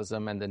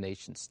nationalism and the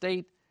nation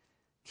state,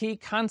 key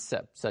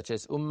concepts such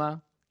as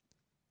ummah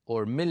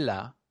or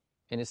millah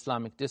in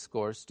Islamic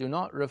discourse do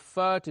not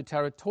refer to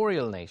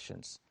territorial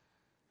nations,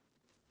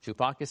 to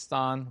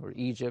Pakistan or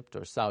Egypt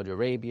or Saudi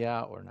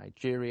Arabia or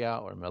Nigeria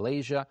or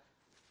Malaysia,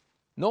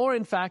 nor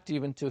in fact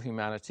even to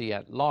humanity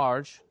at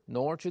large,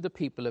 nor to the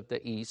people of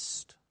the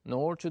East,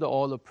 nor to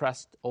all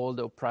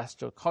the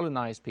oppressed or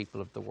colonized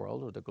people of the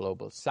world or the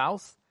global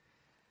South,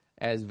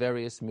 as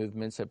various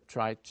movements have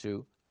tried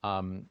to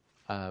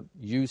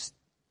use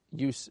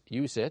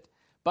it,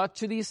 but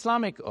to the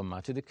Islamic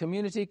Ummah, to the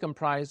community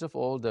comprised of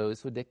all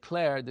those who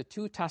declare the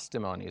two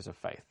testimonies of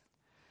faith.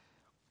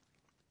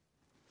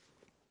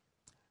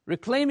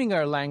 Reclaiming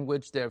our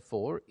language,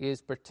 therefore,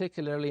 is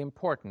particularly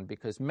important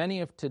because many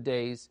of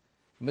today's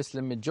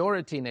Muslim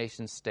majority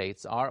nation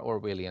states are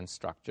Orwellian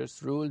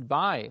structures ruled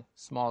by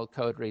small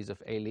coteries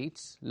of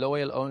elites,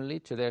 loyal only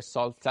to their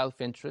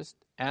self-interest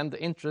and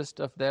the interest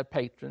of their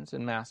patrons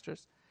and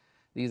masters.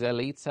 These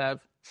elites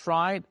have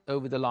tried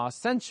over the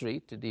last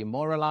century to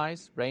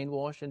demoralize,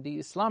 brainwash, and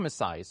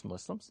de-Islamicize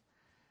Muslims,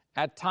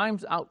 at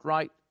times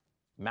outright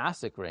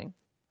massacring,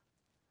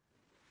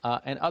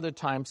 and other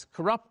times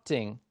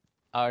corrupting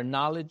our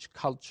knowledge,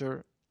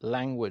 culture,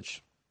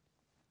 language.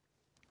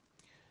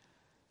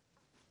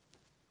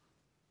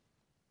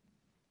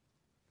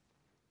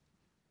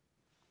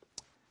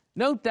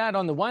 Note that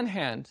on the one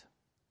hand,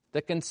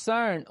 the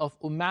concern of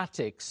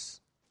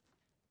ummatics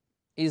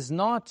is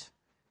not,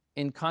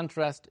 in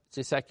contrast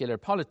to secular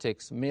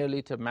politics,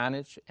 merely to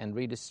manage and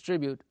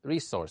redistribute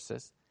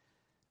resources,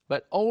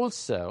 but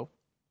also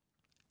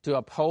to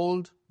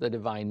uphold the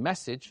divine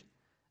message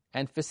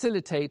and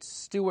facilitate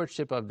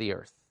stewardship of the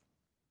earth,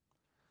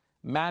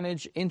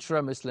 manage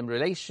intra-Muslim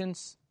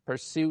relations,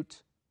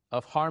 pursuit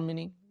of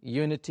harmony,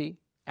 unity,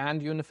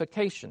 and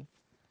unification,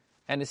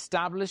 and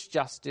establish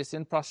justice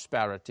and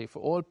prosperity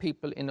for all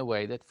people in a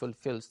way that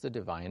fulfills the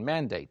divine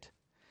mandate.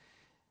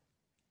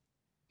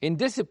 In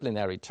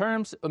disciplinary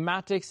terms,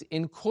 ummatics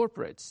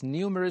incorporates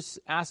numerous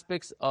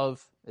aspects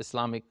of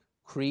Islamic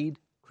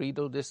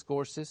creedal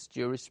discourses,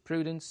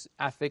 jurisprudence,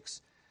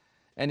 ethics,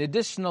 and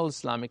additional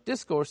Islamic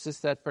discourses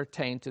that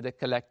pertain to the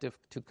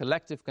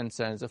collective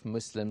concerns of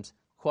Muslims,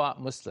 qua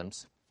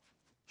Muslims,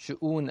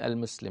 shu'un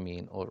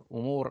al-Muslimin or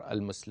umur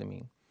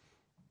al-Muslimin.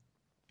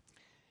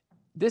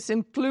 This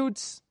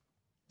includes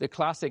the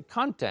classic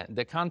content,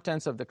 the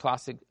contents of the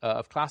classic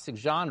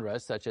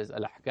genres such as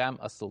al-Ahkam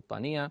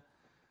al-Sultaniya,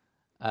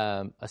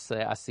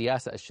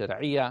 al-Siyasa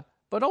al-Shar'iyya,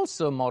 but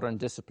also modern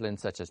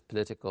disciplines such as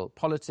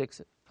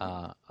politics,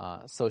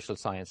 social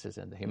sciences,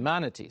 and the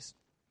humanities.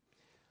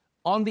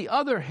 On the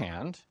other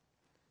hand,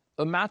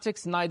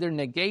 ummatics neither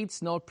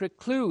negates nor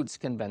precludes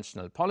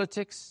conventional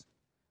politics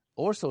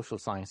or social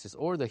sciences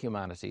or the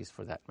humanities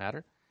for that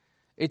matter.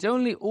 It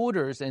only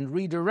orders and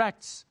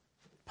redirects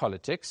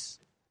politics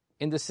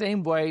in the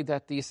same way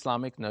that the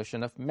Islamic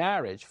notion of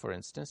marriage, for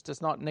instance,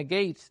 does not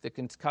negate the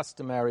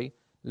customary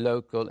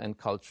local and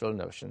cultural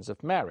notions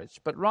of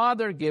marriage, but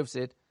rather gives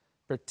it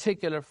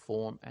particular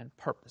form and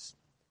purpose.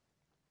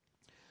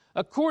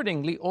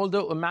 Accordingly,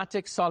 although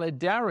ummatic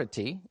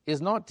solidarity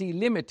is not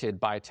delimited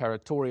by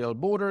territorial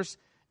borders,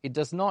 it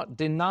does not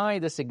deny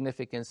the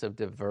significance of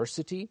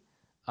diversity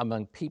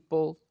among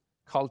people,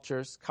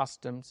 cultures,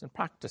 customs, and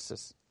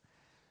practices.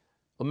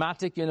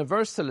 Ummatic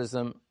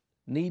universalism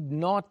need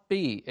not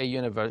be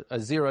a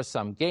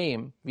zero-sum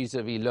game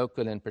vis-a-vis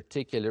local and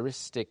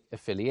particularistic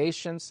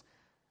affiliations.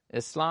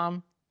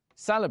 Islam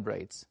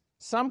celebrates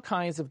some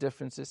kinds of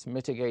differences,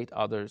 mitigate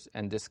others,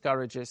 and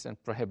discourages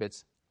and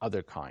prohibits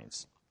other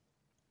kinds.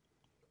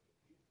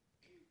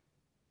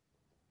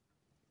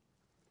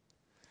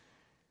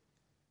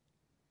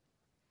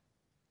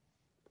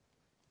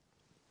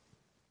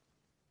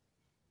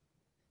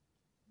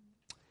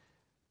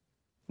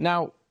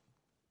 Now,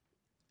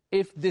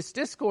 if this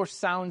discourse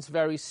sounds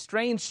very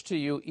strange to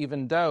you,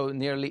 even though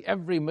nearly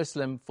every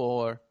Muslim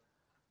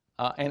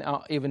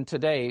even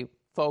today,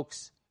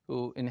 folks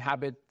who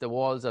inhabit the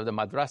walls of the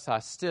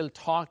madrasa still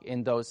talk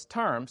in those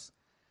terms,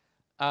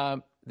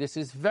 this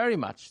is very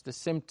much the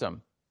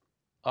symptom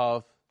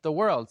of the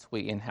world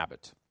we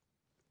inhabit.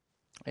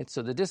 And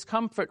so the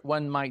discomfort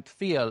one might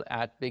feel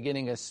at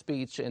beginning a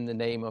speech in the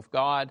name of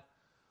God,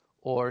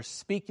 or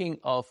speaking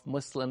of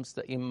Muslims,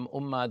 the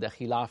Ummah, the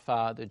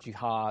Khilafah, the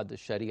Jihad, the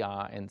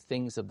Sharia, and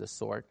things of the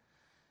sort,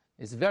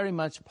 is very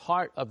much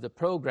part of the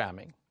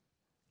programming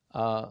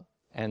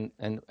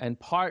and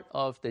part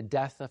of the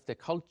death of the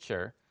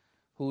culture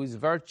whose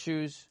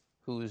virtues,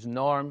 whose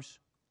norms,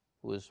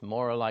 whose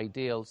moral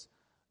ideals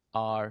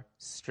are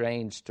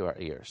strange to our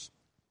ears.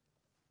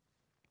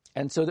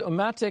 And so the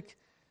Ummatic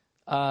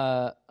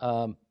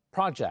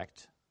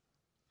project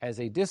as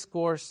a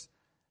discourse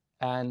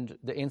and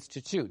the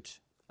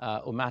institute,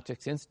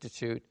 Ummatics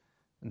Institute,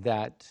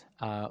 that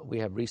we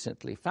have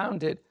recently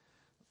founded,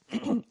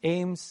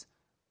 aims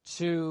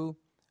to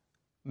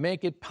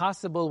make it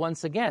possible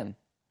once again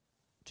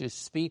to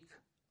speak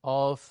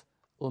of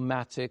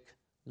ummatic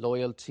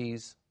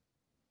loyalties,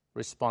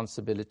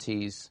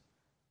 responsibilities,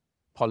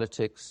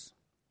 politics,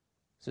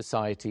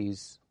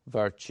 societies,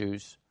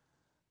 virtues,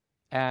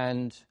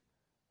 and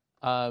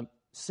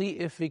see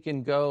if we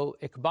can go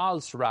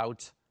Iqbal's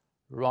route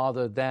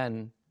rather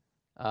than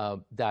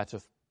that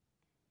of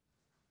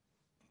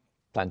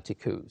plenty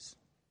coups.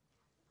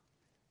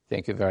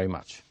 Thank you very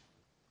much.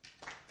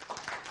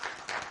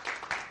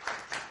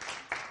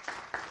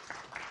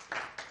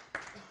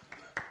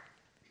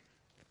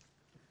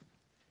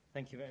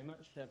 Thank you very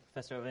much,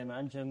 Professor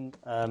Ovamir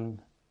Anjum.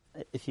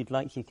 If you'd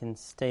like, you can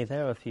stay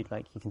there, or if you'd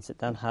like, you can sit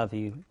down, however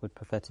you would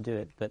prefer to do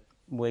it. But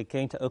we're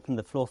going to open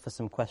the floor for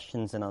some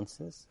questions and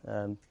answers.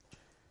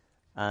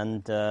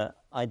 And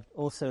I'd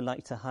also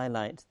like to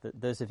highlight that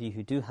those of you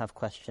who do have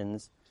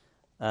questions,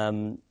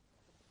 if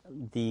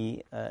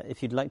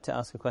you'd like to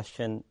ask a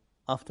question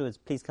afterwards,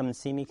 please come and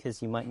see me,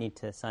 because you might need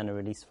to sign a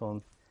release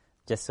form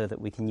just so that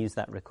we can use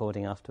that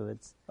recording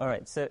afterwards. All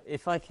right, so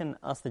if I can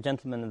ask the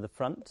gentleman in the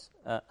front,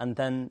 and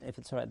then, if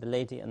it's all right, the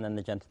lady, and then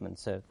the gentleman.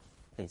 So,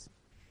 please.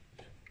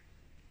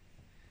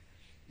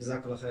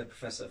 Jazakallah khair,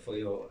 Professor, for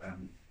your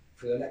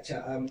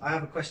lecture. I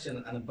have a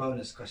question and a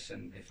bonus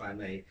question, if I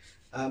may.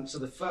 So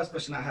the first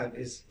question I have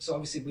is, so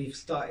obviously we've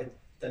started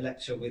the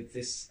lecture with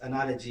this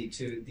analogy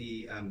to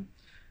the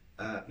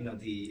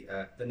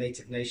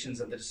native nations,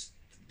 and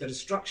the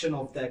destruction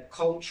of their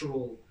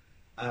cultural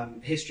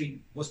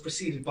history was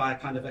preceded by a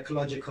kind of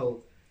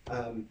ecological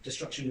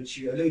destruction, which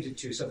you alluded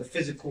to. So the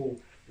physical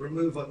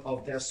removal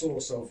of their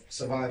source of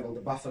survival,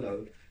 the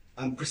buffalo,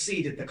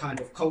 preceded the kind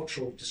of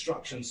cultural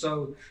destruction.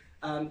 So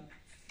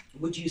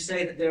would you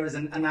say that there is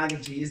an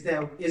analogy? Is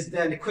there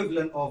an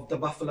equivalent of the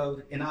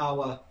buffalo in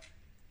our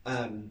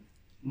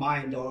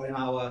mind or in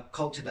our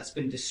culture that's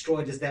been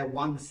destroyed? Is there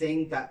one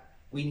thing that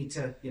we need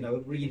to,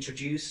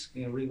 reintroduce,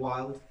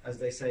 rewild, as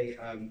they say,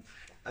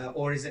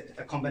 or is it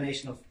a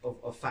combination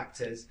of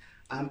factors?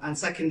 And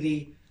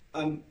secondly,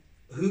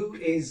 who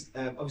is,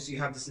 obviously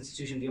you have this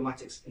institution, the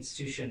Ummatics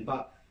Institution,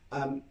 but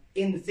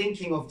in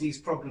thinking of these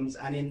problems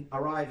and in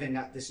arriving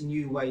at this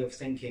new way of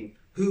thinking,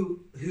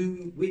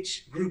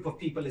 which group of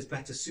people is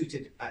better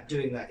suited at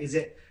doing that? Is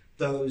it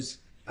those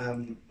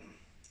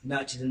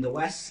nurtured in the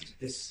West,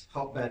 this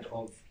hotbed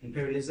of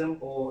imperialism,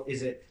 or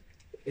is it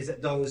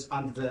those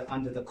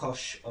under the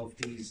cosh of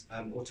these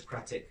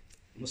autocratic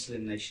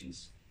Muslim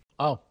nations?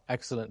 Oh,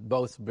 excellent.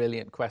 Both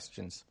brilliant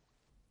questions.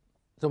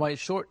 So my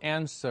short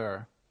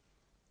answer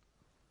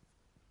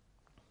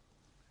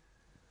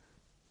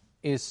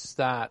is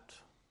that,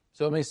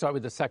 so let me start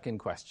with the second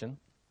question.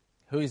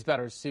 Who is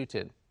better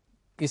suited?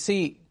 You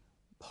see,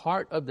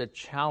 part of the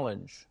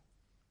challenge,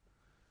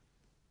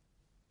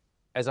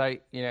 as I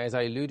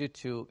alluded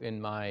to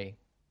in my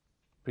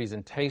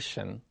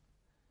presentation,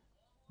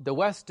 the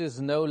West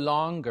is no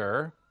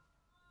longer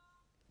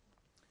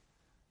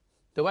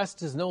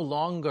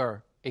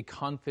a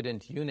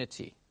confident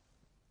unity.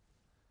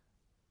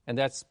 And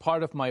that's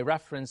part of my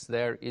reference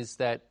there, is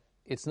that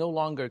it's no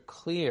longer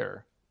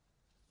clear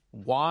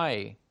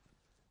why,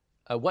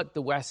 what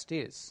the West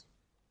is.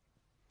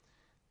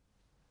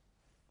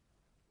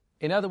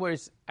 In other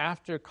words,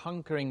 after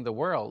conquering the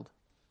world,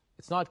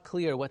 it's not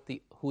clear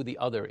who the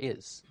other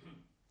is.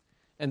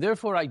 And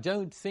therefore, I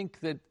don't think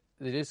that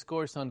the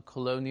discourse on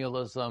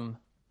colonialism,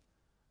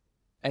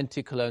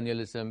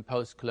 anti-colonialism,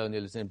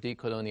 post-colonialism,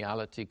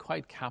 decoloniality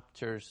quite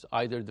captures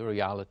either the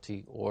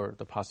reality or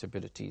the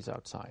possibilities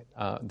outside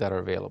that are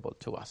available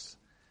to us.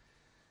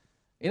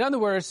 In other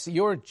words,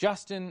 you're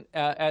just in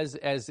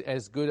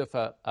as good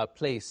of a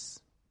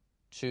place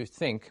to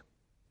think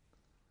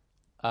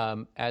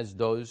as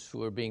those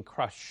who are being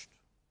crushed.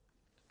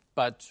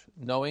 But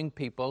knowing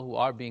people who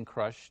are being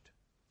crushed,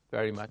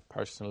 very much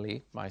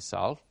personally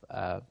myself,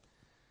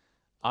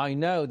 I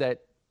know that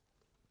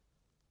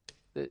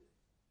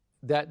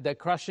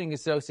crushing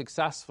is so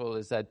successful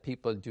is that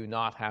people do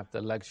not have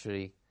the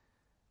luxury,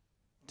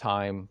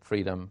 time,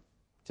 freedom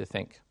to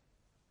think.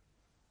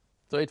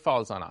 So it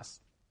falls on us.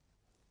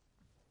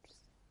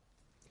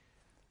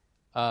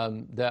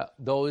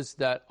 Those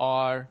that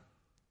are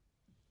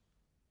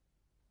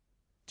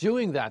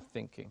doing that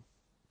thinking,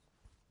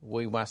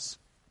 we must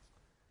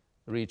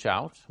reach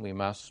out, we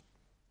must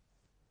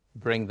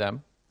bring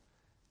them,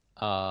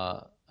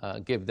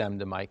 give them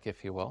the mic,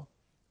 if you will.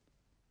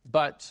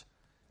 But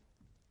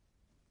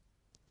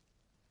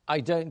I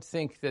don't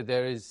think that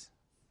there is,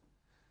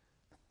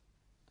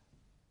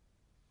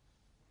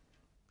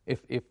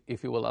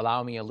 if you will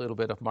allow me a little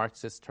bit of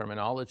Marxist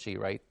terminology,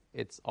 right?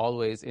 It's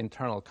always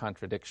internal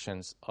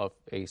contradictions of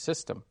a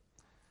system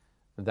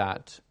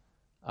that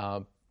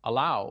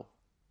allow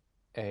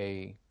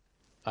a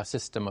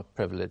system of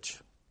privilege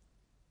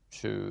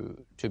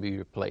to be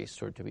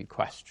replaced or to be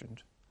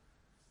questioned.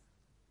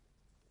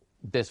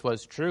 This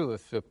was true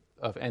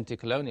of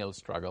anti-colonial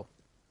struggle.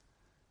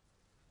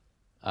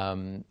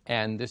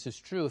 And this is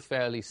true,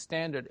 fairly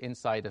standard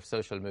inside of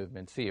social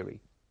movement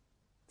theory,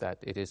 that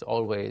it is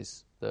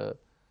always the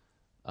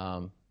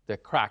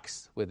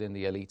cracks within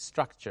the elite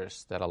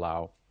structures that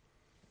allow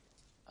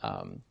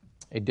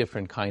a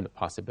different kind of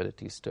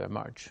possibilities to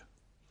emerge.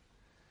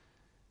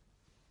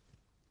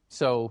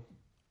 So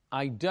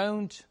I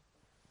don't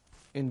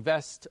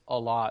invest a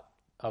lot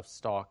of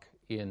stock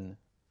in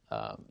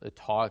the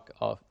talk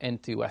of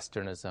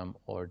anti-Westernism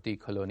or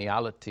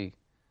decoloniality,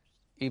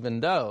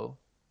 even though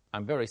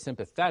I'm very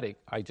sympathetic.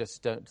 I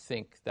just don't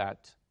think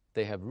that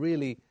they have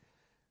really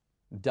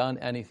done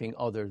anything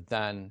other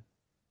than,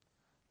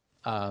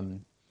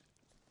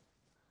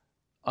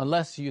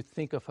 unless you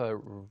think of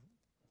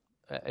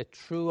a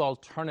true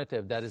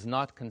alternative that is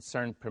not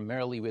concerned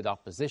primarily with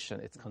opposition,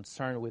 it's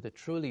concerned with a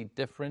truly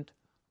different,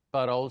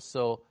 but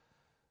also,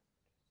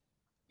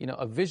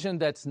 a vision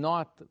that's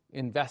not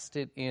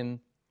invested in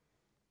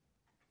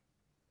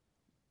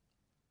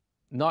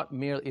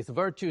its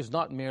virtue is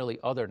not merely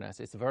otherness.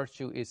 Its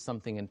virtue is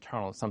something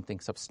internal, something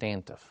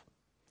substantive.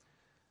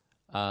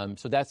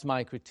 So that's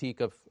my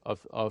critique of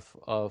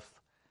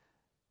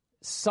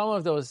some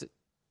of those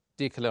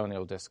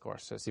decolonial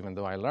discourses, even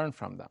though I learn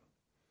from them.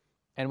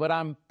 And what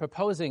I'm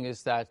proposing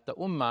is that the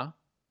Ummah,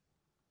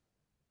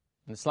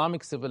 an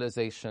Islamic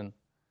civilization,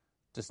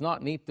 does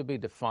not need to be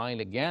defined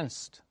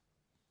against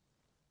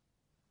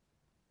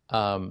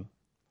and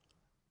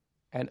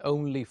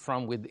only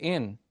from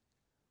within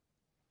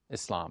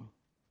Islam,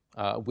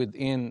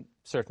 within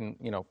certain,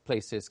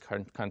 places,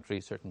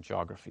 countries, certain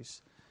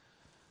geographies.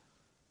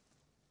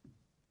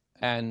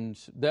 And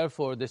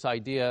therefore, this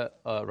idea,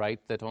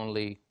 that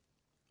only,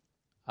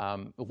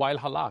 while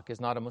Halak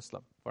is not a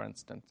Muslim, for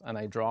instance, and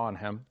I draw on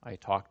him, I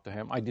talk to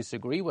him, I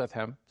disagree with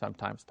him,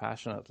 sometimes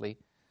passionately,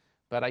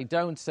 but I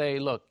don't say,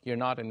 look, you're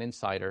not an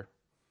insider,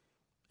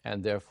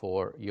 and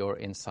therefore your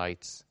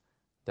insights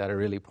that are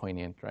really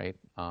poignant, right,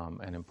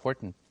 and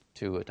important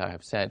to what I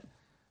have said,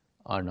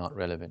 are not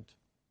relevant.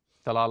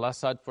 Talal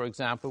Asad, for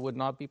example, would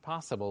not be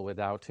possible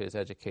without his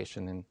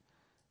education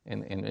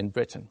in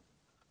Britain.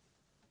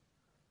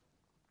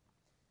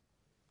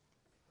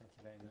 Thank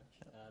you very much.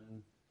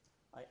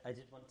 I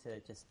did want to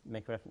just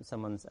make a reference.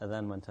 Someone's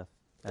adhan went off,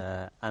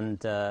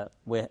 and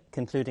we're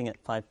concluding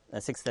at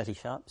 6:30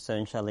 sharp. So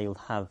inshallah, you'll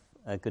have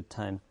a good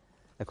time,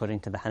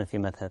 according to the Hanafi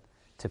madhab,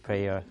 to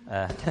pray your.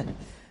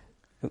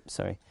 Oops,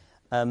 sorry.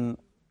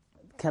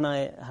 Can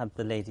I have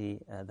the lady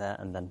there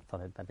and then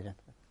followed by the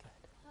gentleman? Go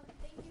ahead.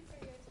 Thank you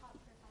for your talk,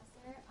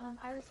 Professor.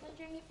 I was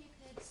wondering if you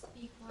could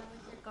speak more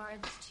with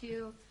regards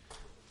to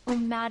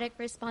ummatic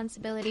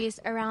responsibilities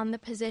around the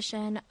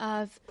position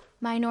of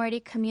minority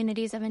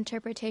communities of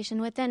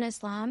interpretation within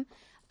Islam,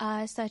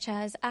 such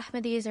as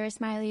Ahmadis or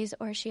Ismailis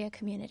or Shia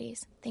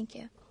communities. Thank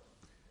you.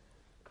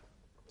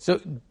 So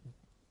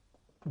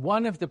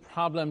one of the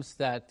problems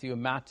that the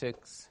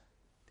ummatics,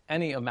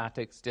 any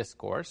ummatics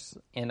discourse,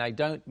 and I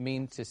don't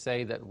mean to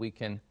say that we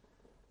can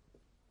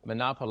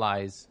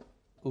monopolize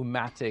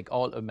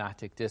all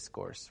ummatic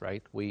discourse,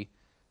 right?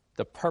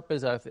 The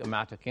purpose of the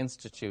Ummatics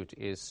Institute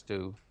is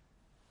to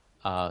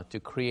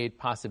create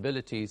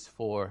possibilities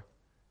for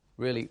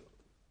really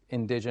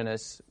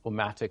indigenous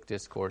ummatic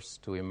discourse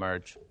to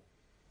emerge.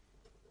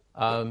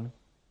 And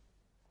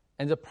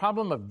the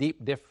problem of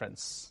deep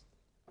difference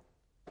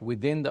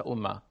within the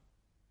ummah,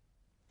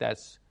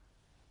 that's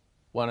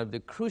one of the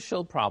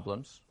crucial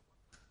problems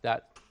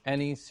that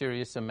any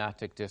serious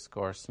ummatic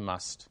discourse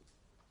must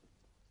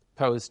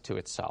pose to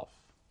itself.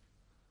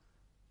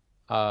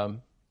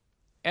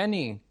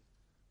 Any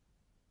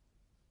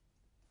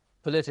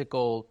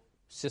political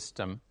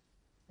system,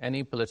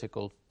 any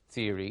political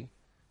theory,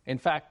 in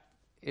fact,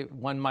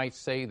 one might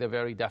say the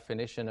very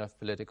definition of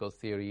political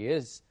theory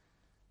is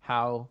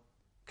how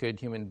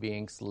could human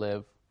beings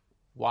live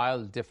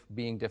while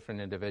being different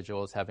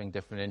individuals, having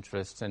different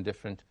interests and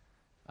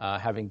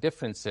having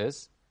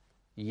differences,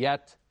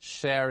 yet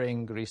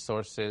sharing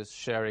resources,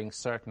 sharing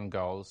certain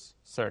goals,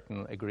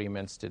 certain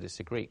agreements to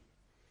disagree.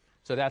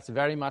 So that's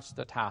very much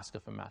the task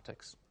of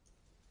ummatics.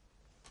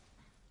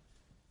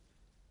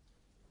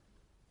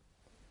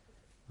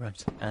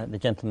 Right. The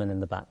gentleman in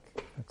the back.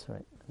 That's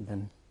right. And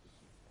then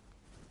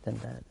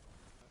Dad.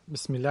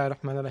 Bismillah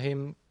ar-Rahman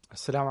ar-Rahim.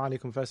 Assalamu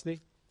alaikum firstly.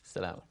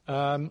 Salam.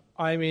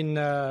 I'm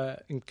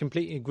in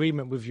complete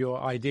agreement with your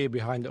idea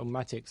behind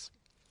ummatics.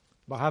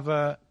 But I have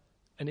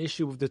an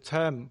issue with the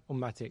term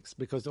ummatics,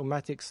 because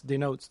ummatics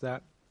denotes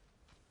that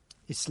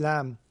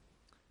Islam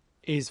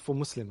is for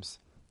Muslims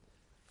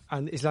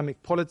and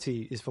Islamic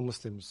polity is for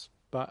Muslims.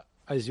 But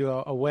as you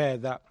are aware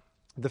that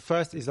the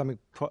first Islamic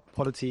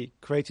polity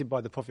created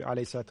by the Prophet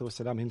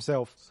ﷺ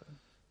himself,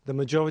 the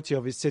majority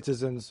of his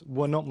citizens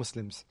were not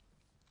Muslims.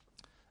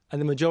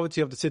 And the majority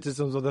of the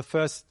citizens of the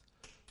first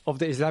of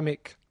the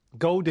Islamic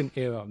golden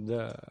era,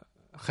 the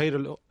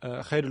Khair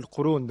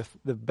al-Qurun,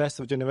 the best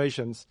of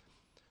generations,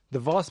 the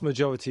vast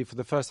majority for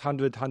the first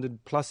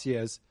 100 plus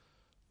years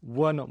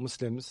were not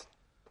Muslims.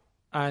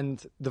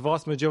 And the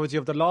vast majority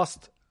of the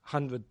last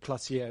 100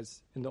 plus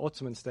years in the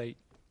Ottoman state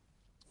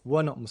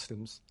were not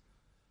Muslims.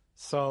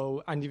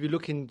 So, and if you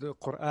look into the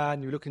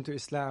Quran, you look into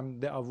Islam,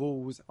 there are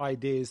rules,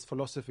 ideas,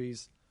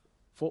 philosophies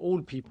for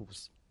all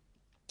peoples.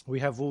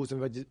 We have rules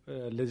and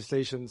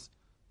legislations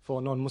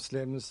for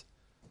non-Muslims,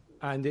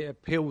 and it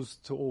appeals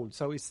to all.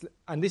 So,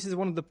 and this is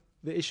one of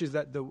the issues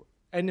that the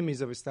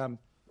enemies of Islam,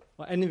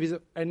 or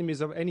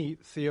enemies of any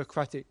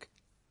theocratic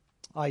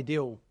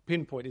ideal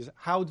pinpoint, is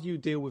how do you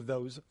deal with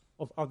those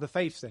of other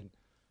faiths then?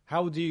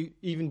 How do you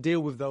even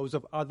deal with those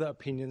of other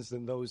opinions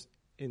than those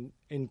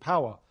in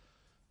power?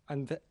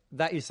 And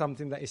that is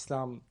something that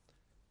Islam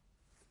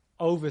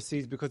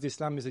oversees, because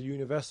Islam is a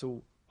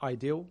universal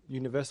ideal,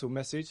 universal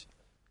message,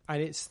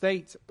 and its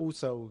state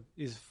also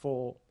is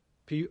for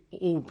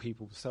all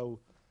people. So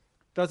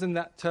doesn't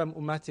that term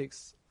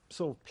ummatics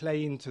sort of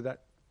play into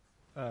that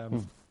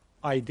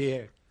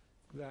idea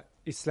that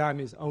Islam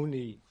is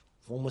only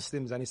for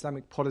Muslims, and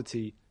Islamic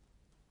polity,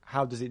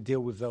 how does it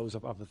deal with those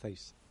of other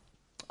faiths?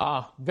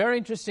 Very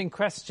interesting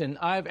question.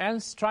 I've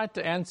tried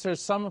to answer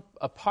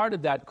a part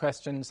of that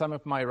question in some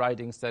of my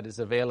writings that is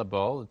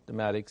available at the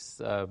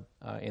Ummatics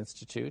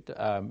Institute.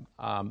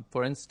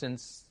 For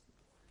instance,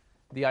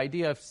 the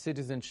idea of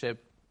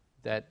citizenship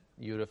that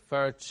you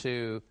refer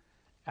to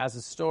as a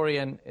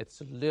historian,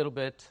 it's a little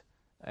bit,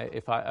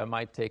 if I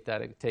might take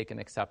an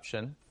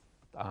exception.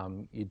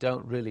 You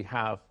don't really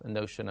have a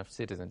notion of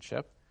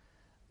citizenship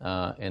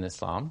in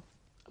Islam.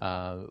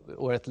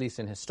 Or at least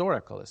in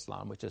historical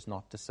Islam, which is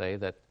not to say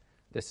that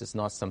this is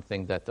not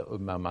something that the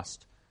Ummah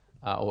must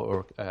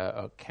or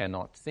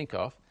cannot think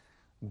of.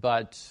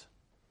 But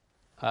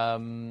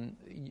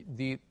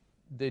the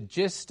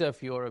gist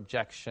of your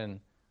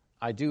objection,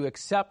 I do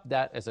accept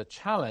that as a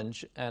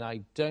challenge, and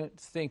I don't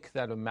think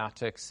that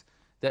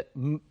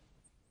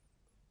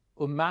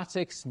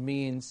ummatics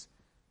means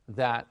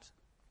that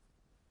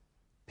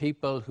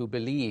people who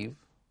believe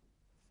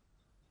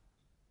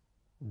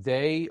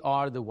they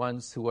are the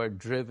ones who are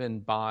driven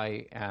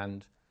by,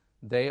 and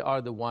they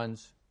are the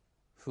ones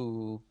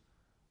who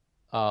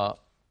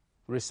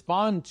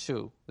respond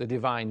to the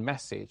divine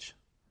message,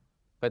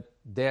 but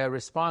their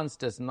response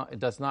does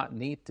not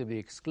need to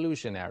be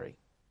exclusionary.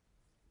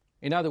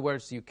 In other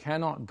words, you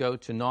cannot go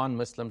to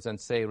non-Muslims and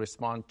say,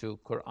 respond to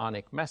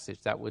Quranic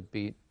message. That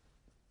wouldn't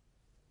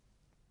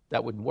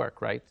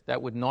work, right?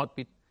 That would not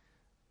be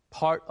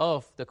part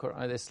of the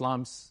Quran,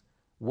 Islam's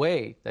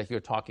way that you're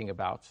talking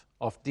about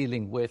of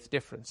dealing with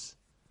difference.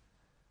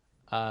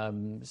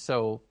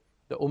 So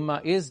the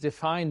Ummah is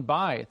defined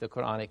by the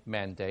Quranic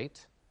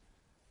mandate,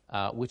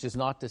 which is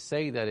not to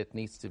say that it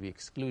needs to be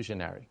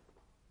exclusionary.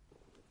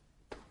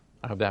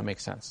 I hope that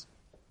makes sense.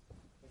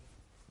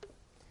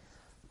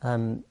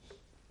 Can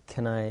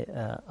I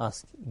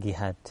ask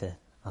Gihad to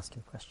ask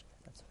you a question?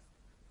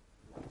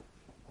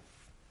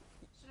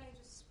 Should I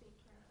just speak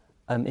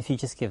here? If you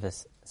just give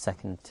us a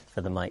second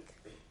for the mic.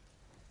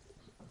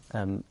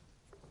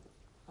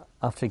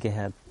 After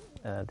Gihab,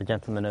 the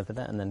gentleman over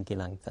there, and then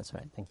Gilang, if that's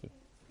right. Thank you.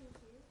 Thank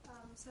you.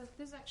 So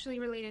this is actually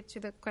related to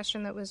the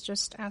question that was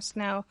just asked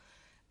now,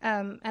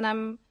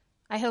 and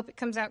I hope it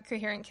comes out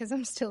coherent because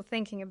I'm still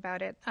thinking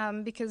about it.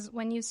 Because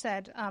when you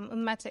said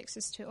ummatics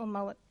is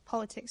to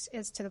politics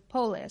is to the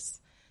polis,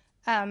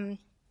 then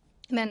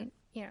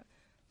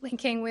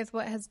linking with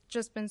what has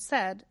just been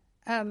said,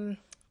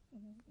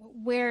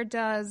 where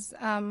does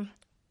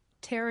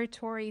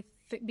territory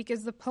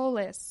because the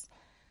polis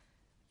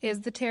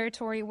is the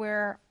territory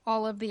where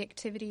all of the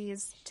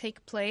activities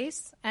take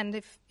place, and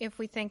if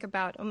we think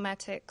about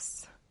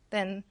ummatics,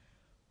 then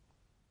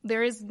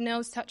there is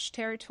no such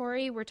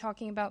territory. We're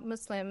talking about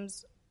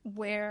Muslims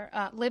where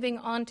living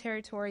on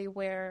territory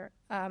where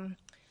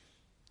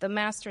the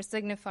master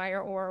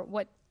signifier, or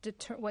what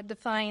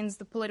defines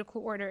the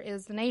political order,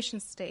 is the nation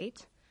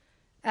state.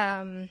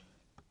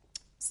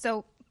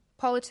 So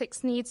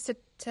politics needs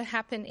to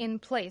happen in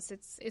place.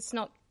 It's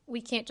not,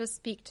 we can't just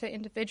speak to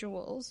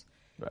individuals.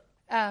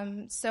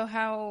 Right.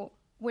 So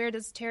where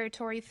does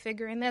territory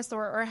figure in this,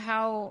 or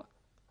how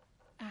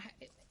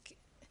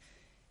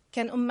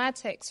can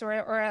ummatics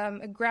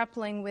or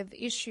grappling with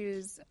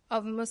issues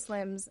of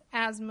Muslims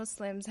as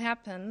Muslims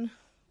happen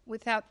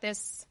without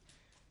this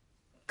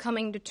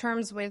coming to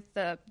terms with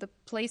the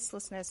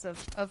placelessness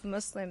of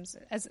Muslims?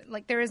 As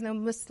like, there is no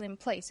Muslim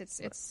place.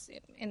 It's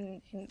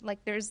in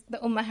like, there's, the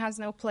ummah has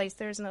no place.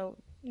 There's no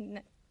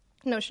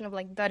notion of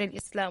like Dar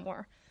al-Islam,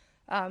 or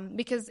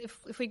because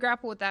if we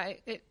grapple with that,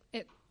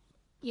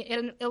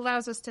 it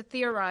allows us to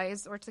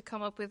theorize or to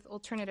come up with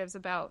alternatives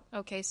about,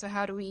 okay, so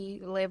how do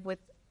we live with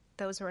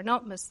those who are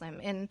not Muslim,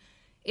 and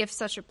if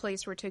such a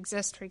place were to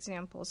exist, for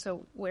example.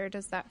 So where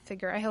does that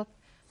figure? I hope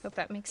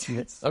that makes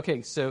sense.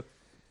 Okay, so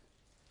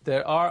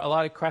there are a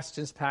lot of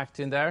questions packed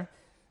in there,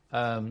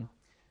 and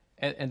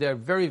they're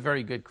very,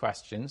 very good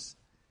questions.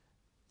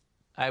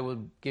 I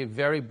will give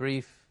very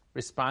brief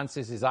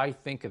responses as I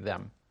think of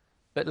them.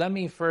 But let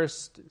me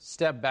first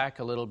step back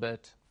a little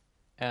bit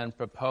and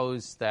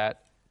propose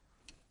that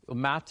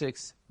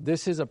ummatics,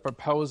 this is a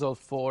proposal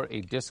for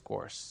a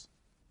discourse.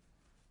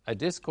 A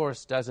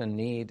discourse doesn't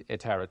need a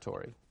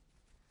territory,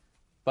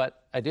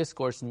 but a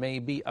discourse may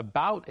be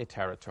about a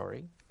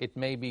territory. It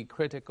may be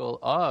critical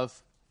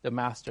of the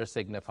master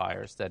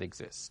signifiers that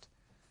exist.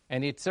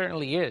 And it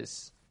certainly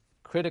is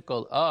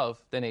critical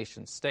of the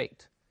nation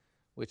state,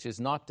 which is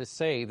not to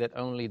say that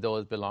only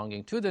those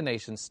belonging to the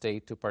nation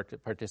state to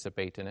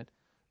participate in it,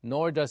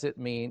 nor does it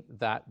mean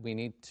that we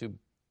need to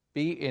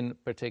be in a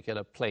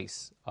particular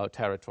place or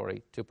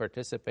territory to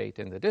participate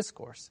in the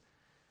discourse.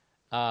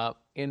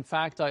 In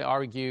fact, I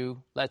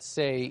argue, let's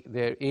say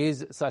there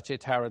is such a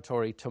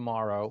territory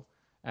tomorrow,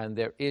 and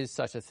there is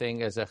such a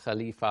thing as a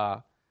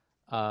khalifa,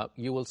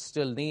 you will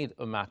still need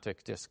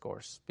ummatic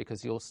discourse,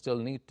 because you'll still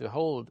need to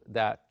hold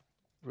that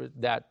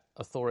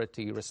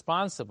authority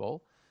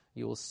responsible.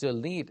 You will still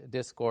need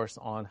discourse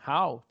on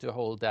how to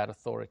hold that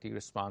authority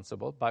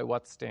responsible, by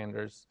what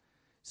standards.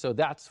 So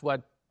that's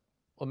what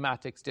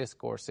ummatics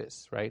discourse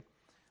is, right?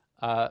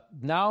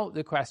 Now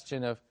the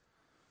question of,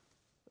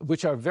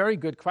 which are very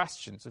good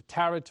questions, of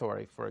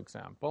territory, for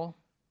example.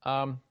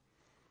 To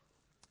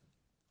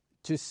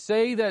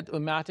say that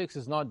ummatics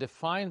is not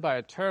defined by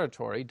a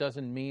territory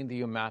doesn't mean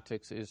the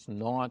ummatics is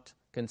not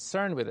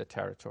concerned with a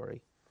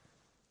territory.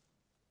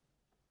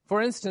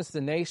 For instance,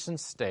 the nation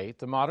state,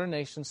 the modern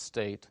nation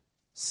state,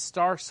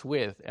 starts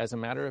with, as a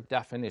matter of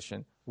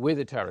definition, with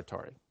a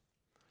territory.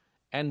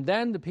 And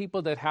then the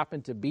people that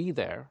happen to be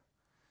there,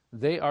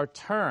 they are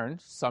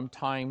turned,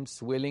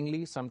 sometimes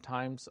willingly,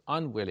 sometimes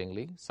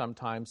unwillingly,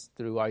 sometimes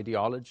through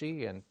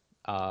ideology and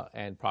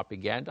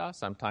propaganda,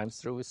 sometimes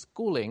through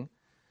schooling,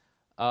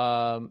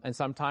 and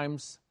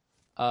sometimes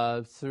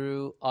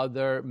through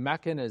other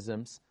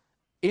mechanisms,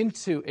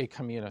 into a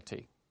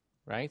community,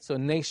 right? So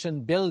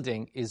nation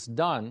building is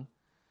done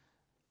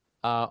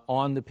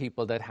on the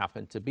people that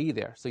happen to be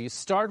there. So you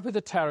start with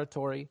a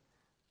territory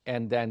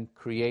and then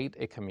create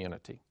a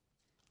community.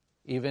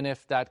 Even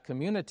if that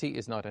community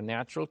is not a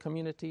natural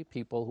community,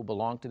 people who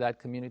belong to that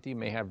community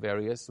may have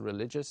various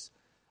religious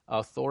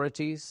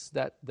authorities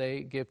that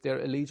they give their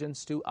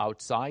allegiance to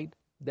outside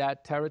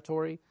that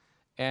territory.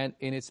 And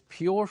in its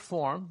pure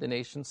form, the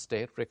nation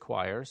state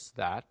requires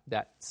that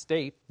that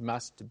state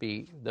must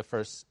be the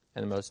first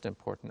and most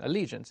important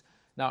allegiance.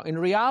 Now, in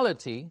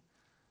reality,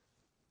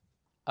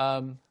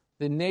 the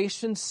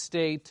nation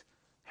state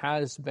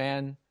has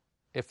been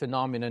a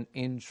phenomenon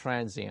in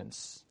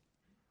transience.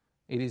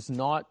 It is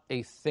not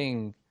a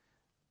thing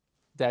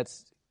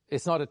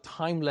it's not a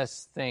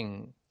timeless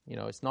thing. You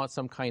know, it's not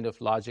some kind of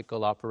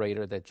logical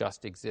operator that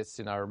just exists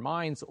in our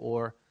minds,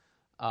 or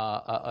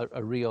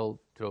a real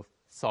sort of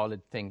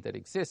solid thing that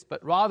exists.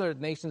 But rather,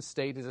 nation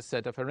state is a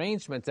set of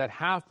arrangements that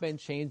have been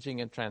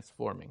changing and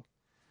transforming,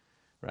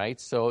 right?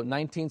 So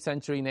 19th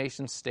century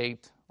nation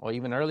state, or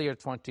even earlier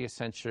 20th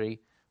century,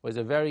 was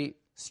a very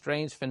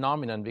strange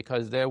phenomenon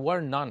because there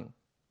were none.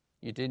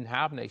 You didn't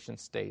have nation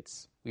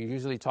states. We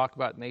usually talk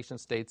about nation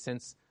states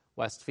since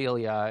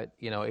Westphalia,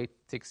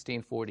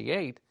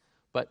 1648,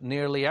 but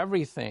nearly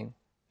everything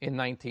in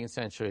 19th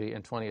century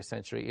and 20th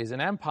century is an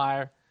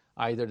empire,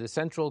 either the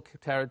central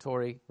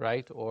territory,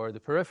 right, or the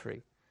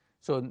periphery.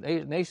 So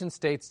nation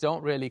states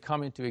don't really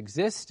come into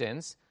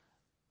existence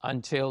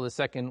until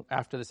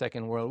after the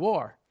Second World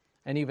War.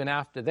 And even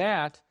after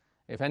that,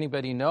 if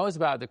anybody knows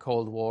about the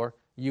Cold War,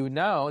 you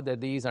know that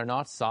these are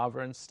not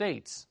sovereign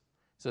states.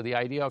 So the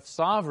idea of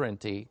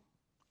sovereignty,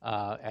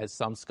 as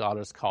some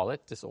scholars call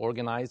it,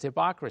 disorganized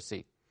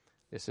hypocrisy.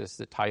 This is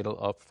the title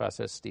of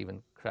Professor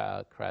Stephen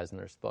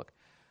Krasner's book.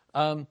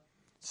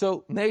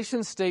 So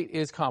nation state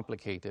is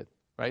complicated,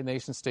 right?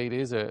 Nation state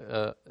is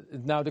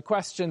now the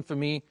question for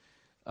me,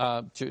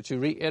 to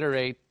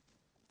reiterate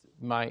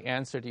my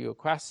answer to your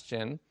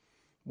question,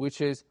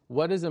 which is,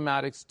 what does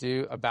ummatics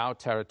do about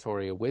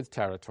territory or with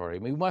territory?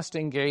 We must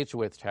engage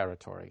with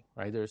territory,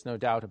 right? There's no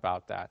doubt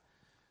about that.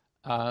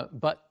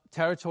 But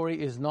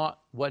territory is not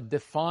what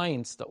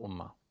defines the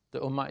ummah. The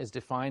ummah is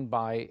defined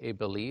by a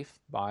belief,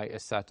 by a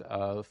set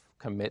of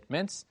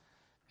commitments,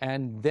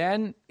 and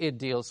then it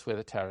deals with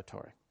a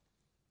territory.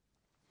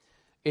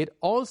 It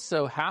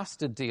also has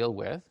to deal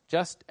with,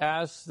 just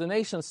as the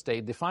nation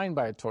state defined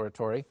by a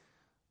territory,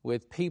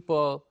 with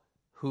people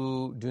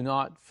who do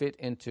not fit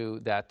into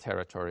that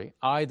territory,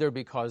 either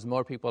because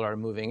more people are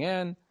moving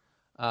in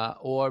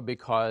or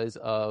because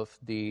of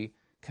the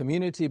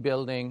community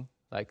building,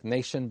 like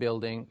nation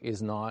building,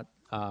 is not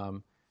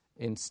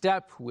in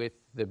step with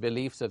the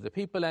beliefs of the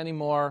people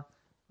anymore.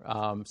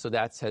 So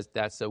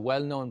that's a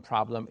well-known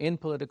problem in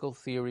political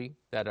theory,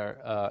 that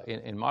are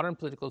in modern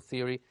political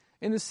theory.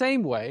 In the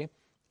same way,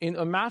 in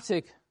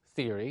ummatic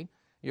theory,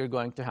 you're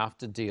going to have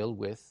to deal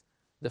with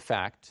the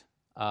fact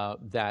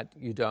that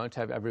you don't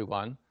have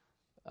everyone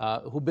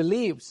who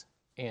believes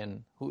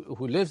in,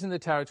 who lives in the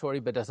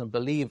territory but doesn't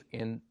believe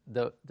in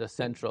the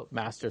central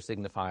master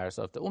signifiers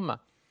of the ummah.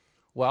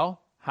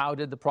 Well, how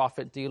did the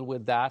Prophet deal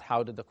with that?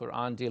 How did the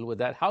Quran deal with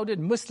that? How did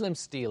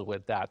Muslims deal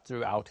with that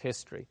throughout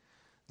history?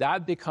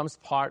 That becomes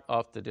part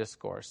of the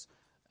discourse.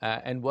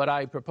 And what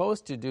I propose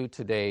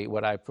today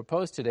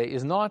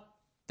is not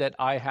that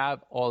I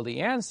have all the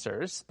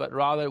answers, but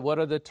rather what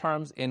are the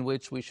terms in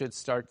which we should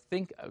start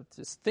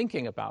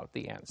thinking about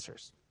the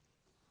answers.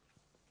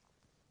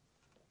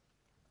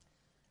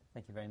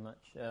 Thank you very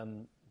much.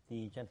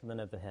 The gentleman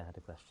over here had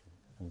a question,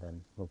 and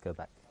then we'll go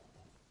back.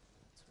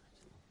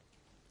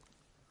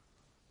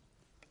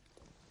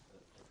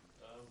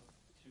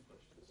 Two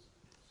questions.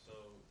 So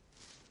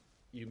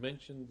you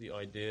mentioned the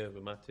idea of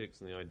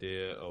ummatics and the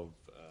idea of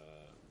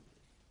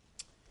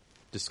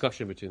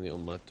discussion between the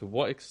ummah. To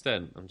what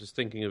extent, I'm just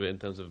thinking of it in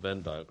terms of a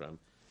Venn diagram,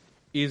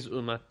 is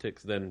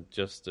ummatics then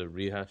just a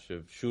rehash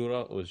of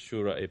shura, or is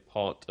shura a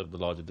part of the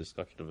larger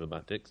discussion of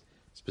ummatics?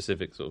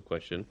 Specific sort of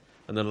question.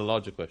 And then a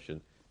larger question,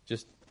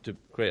 just to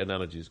create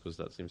analogies, because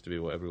that seems to be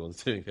what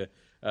everyone's doing here.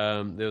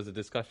 There was a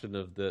discussion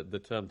of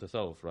the term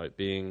tasawwuf, right,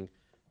 being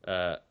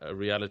a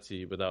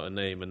reality without a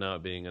name, and now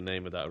it being a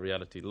name without a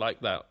reality.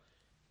 Like that,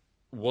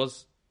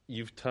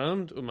 you've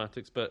termed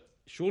ummatics, but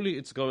surely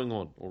it's going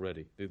on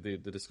already. The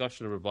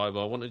discussion of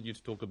revival, I wanted you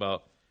to talk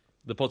about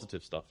the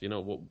positive stuff. You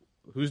know,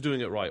 who's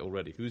doing it right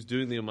already? Who's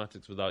doing the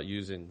ummatics without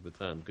using the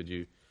term? Could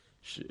you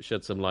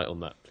shed some light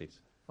on that, please?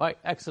 Right,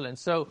 excellent.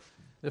 So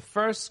the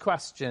first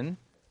question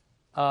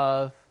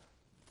of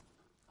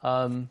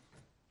ummatics,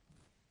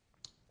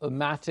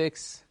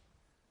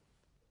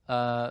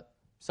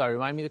 sorry,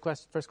 remind me the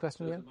first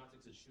question again?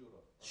 Ummatics is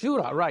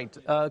shura. Shura,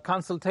 right,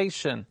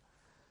 consultation.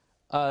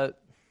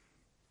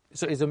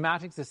 So is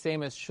ummatics the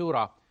same as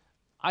shura?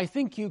 I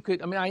think you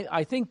could,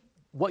 I think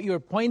what you're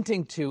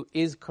pointing to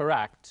is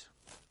correct,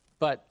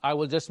 but I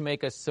will just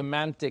make a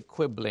semantic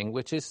quibbling,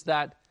 which is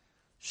that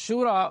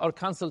shura or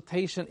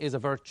consultation is a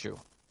virtue.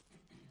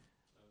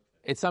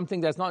 It's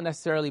something that's not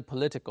necessarily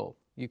political.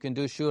 You can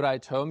do shura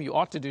at home. You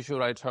ought to do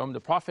shura at home.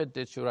 The Prophet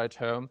did shura at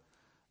home.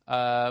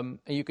 And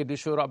you could do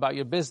shura about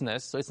your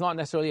business. So it's not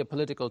necessarily a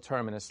political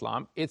term in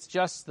Islam. It's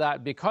just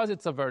that because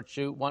it's a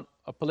virtue,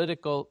 a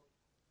political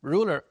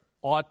ruler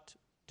ought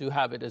to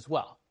have it as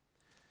well.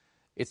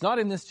 It's not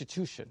an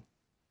institution.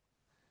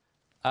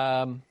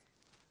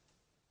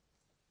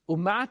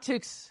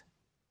 Ummatics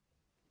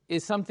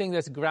is something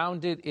that's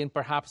grounded in,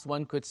 perhaps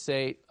one could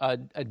say, a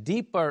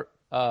deeper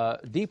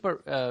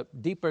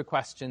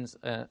questions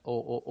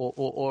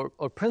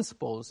or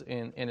principles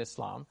in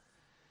Islam,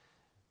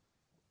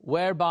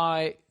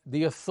 whereby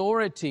the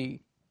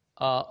authority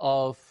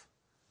of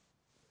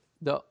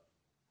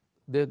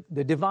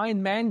the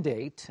divine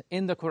mandate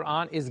in the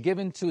Quran is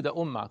given to the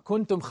ummah.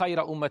 Kuntum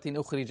khayra ummatin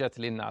ukhrijat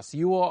linnas.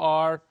 You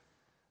are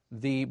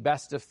the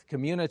best of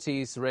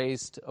communities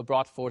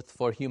brought forth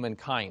for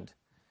humankind.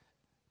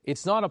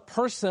 It's not a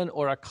person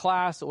or a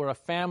class or a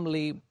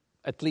family,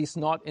 at least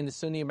not in the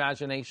Sunni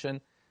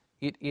imagination.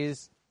 It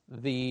is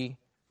the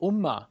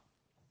ummah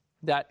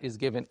that is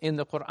given. In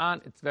the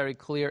Quran, it's very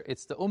clear,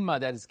 it's the ummah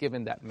that is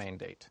given that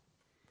mandate.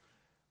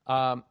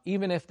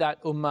 Even if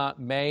that ummah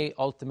may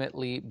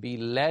ultimately be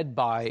led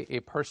by a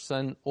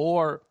person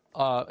or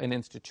an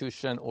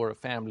institution or a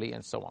family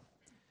and so on.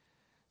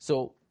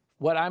 So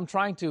what I'm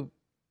trying to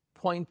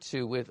point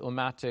to with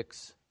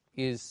ummatics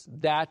is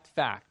that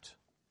fact,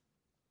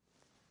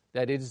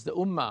 that it is the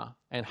ummah,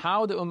 and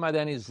how the ummah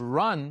then is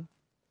run,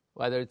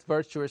 whether it's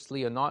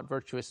virtuously or not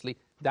virtuously,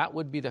 that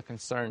would be the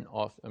concern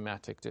of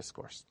ummatic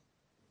discourse.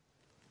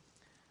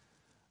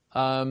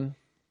 Now,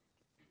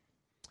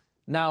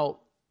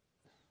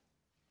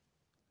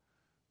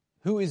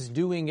 who is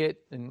doing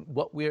it and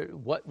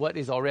what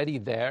is already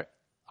there?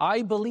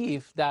 I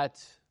believe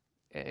that,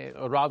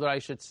 or rather I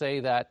should say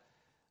that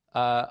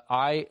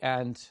I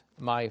and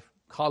my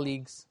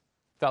colleagues,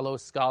 fellow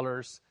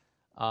scholars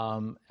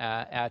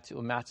at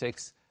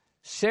Ummatics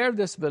share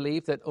this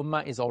belief that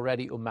Ummah is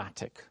already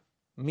ummatic,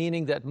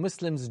 meaning that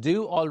Muslims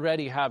do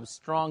already have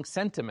strong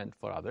sentiment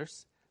for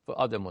others, for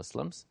other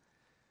Muslims,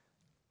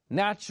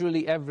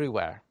 naturally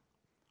everywhere.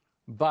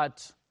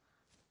 But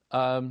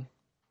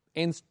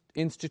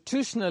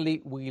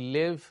institutionally, we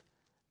live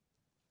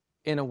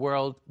in a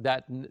world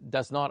that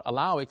does not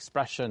allow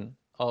expression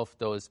of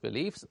those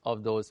beliefs,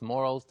 of those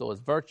morals, those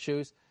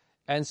virtues.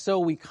 And so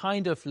we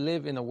kind of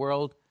live in a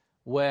world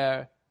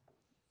where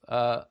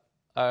our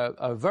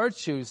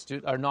virtues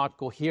are not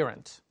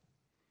coherent.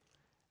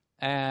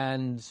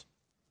 And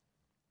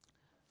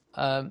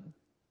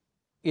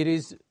it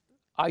is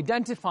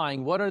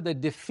identifying what are the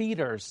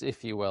defeaters,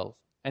 if you will,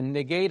 and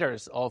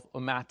negators of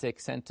ummatic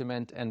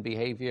sentiment and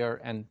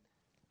behavior and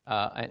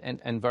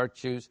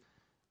virtues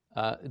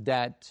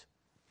that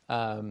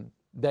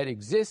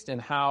exist,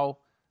 and how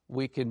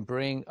we can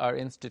bring our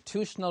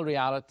institutional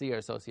reality,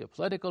 our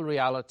socio-political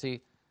reality,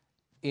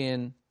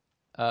 in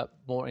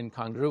more in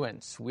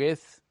congruence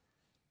with,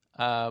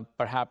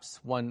 perhaps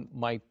one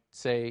might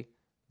say,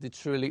 the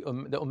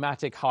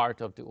ummatic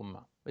heart of the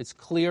ummah. It's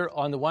clear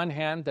on the one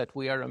hand that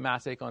we are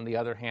ummatic, on the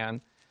other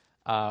hand,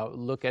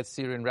 look at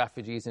Syrian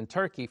refugees in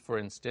Turkey, for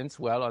instance.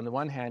 Well, on the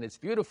one hand, it's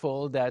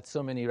beautiful that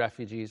so many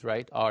refugees,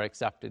 right, are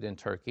accepted in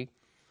Turkey.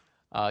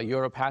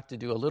 Europe had to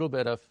do a little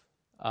bit of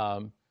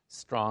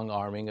strong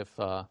arming of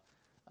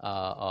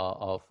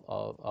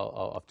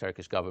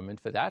Turkish government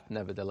for that.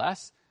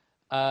 Nevertheless,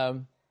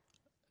 there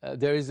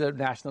is a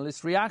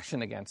nationalist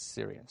reaction against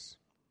Syrians,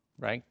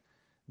 right?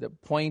 The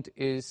point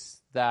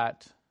is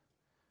that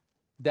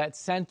that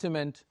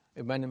sentiment,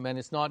 when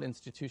it's not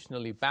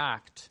institutionally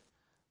backed,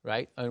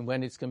 right, and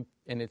when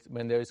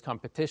when there is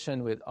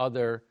competition with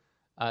other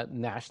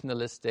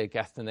nationalistic,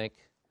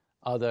 ethnic,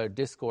 other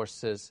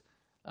discourses,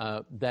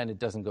 then it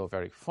doesn't go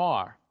very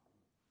far.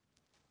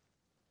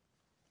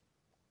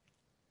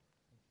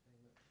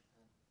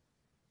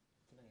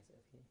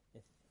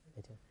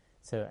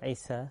 So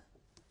Asa,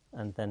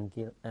 and then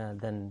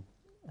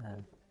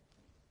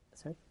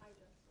sorry,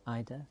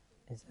 Ida.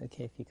 Is it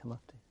okay if you come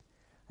after?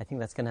 I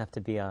think that's going to have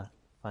to be our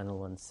final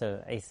one.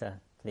 So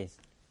Asa, please.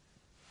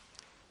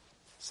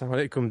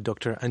 Assalamu alaikum,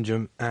 Dr.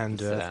 Anjum,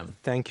 and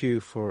thank you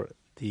for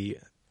the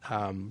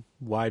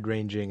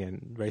wide-ranging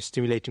and very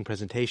stimulating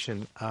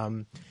presentation.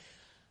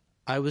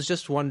 I was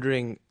just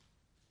wondering,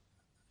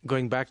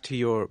 going back to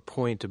your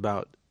point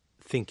about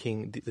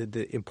thinking,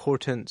 the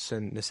importance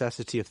and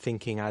necessity of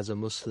thinking as a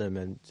Muslim,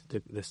 and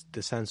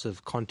the sense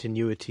of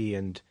continuity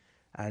and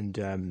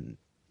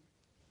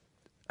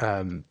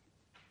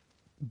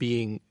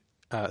being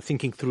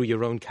thinking through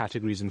your own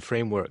categories and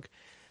framework.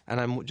 And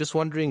I'm just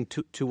wondering,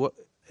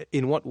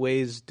 in what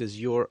ways does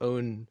your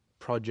own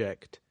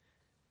project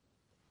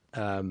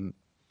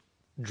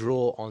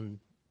draw on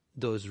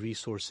those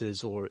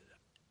resources, or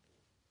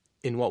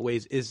in what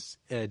ways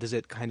does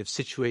it kind of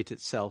situate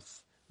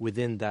itself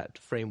within that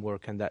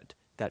framework and that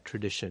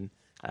tradition,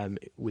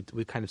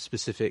 with kind of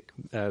specific,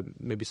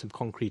 maybe some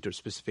concrete or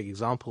specific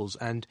examples?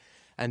 And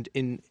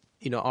in,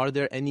 are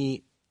there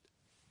any,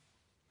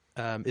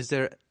 is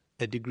there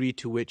a degree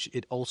to which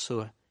it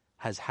also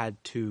has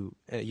had to,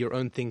 your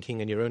own thinking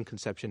and your own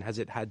conception, has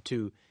it had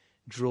to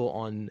draw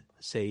on,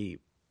 say,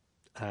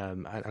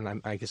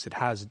 and I guess it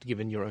has,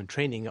 given your own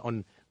training,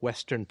 on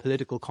Western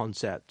political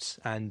concepts?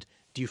 And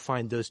do you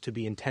find those to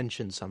be in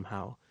tension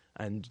somehow?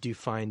 And do you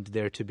find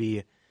there to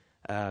be,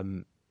 are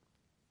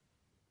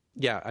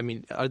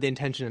they in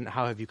tension, and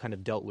how have you kind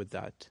of dealt with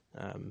that,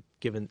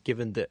 given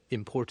the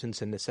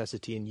importance and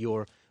necessity in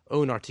your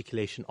own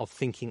articulation of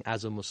thinking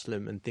as a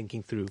Muslim and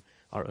thinking through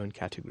our own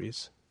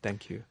categories?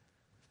 Thank you.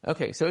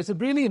 Okay, so it's a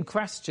brilliant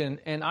question,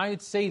 and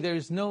I'd say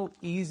there's no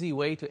easy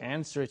way to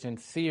answer it in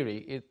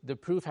theory. The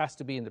proof has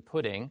to be in the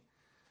pudding.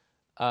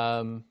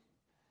 And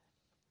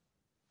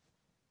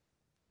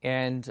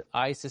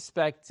I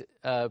suspect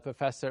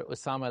Professor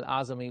Osama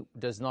al-Azami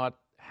does not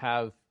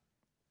have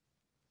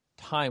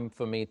time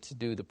for me to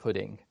do the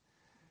pudding.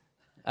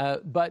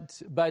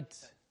 But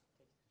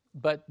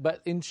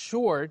in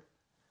short,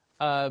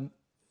 I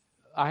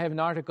have an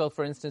article,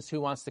 for instance,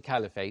 Who Wants the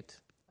Caliphate?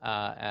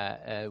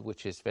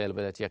 Which is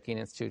available at Taymiyyan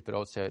Institute, but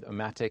also at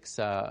Ummatics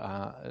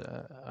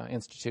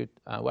Institute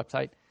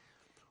website,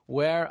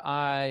 where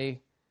I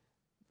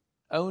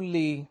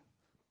only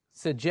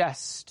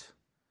suggest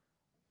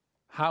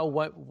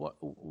what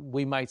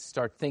we might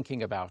start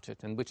thinking about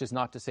it, and which is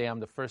not to say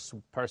I'm the first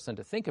person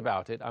to think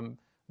about it. I'm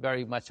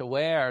very much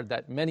aware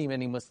that many,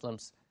 many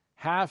Muslims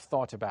have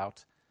thought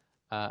about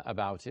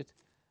it.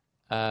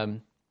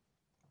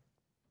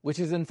 which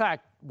is in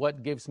fact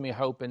what gives me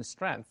hope and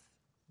strength.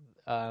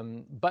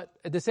 But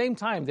at the same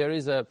time, there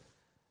is a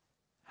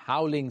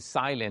howling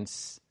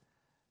silence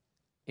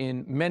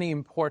in many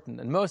important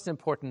and most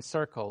important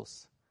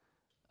circles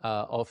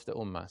of the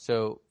Ummah.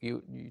 So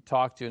you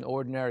talk to an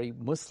ordinary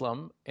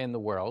Muslim in the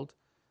world,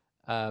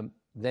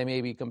 they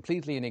may be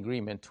completely in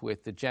agreement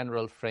with the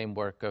general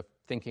framework of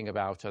thinking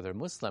about other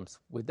Muslims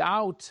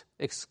without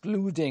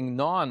excluding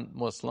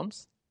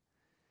non-Muslims.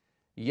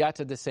 Yet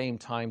at the same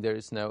time, there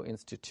is no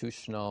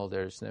institutional,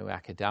 there is no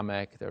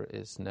academic, there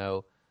is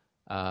no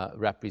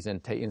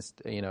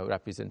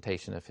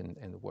representation of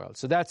in the world.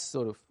 So that's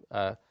sort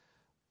of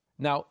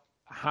now.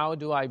 How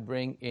do I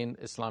bring in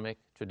Islamic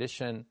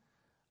tradition?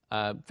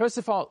 First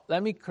of all,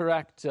 let me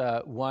correct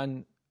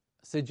one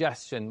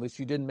suggestion which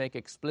you didn't make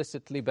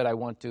explicitly, but I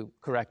want to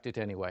correct it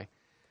anyway.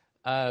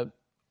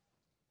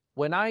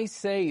 When I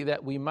say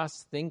that we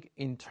must think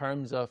in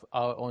terms of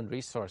our own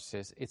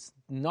resources, it's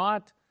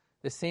not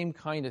the same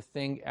kind of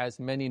thing as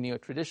many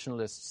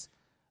neo-traditionalists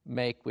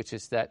make, which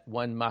is that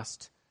one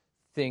must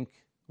think,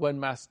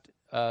 and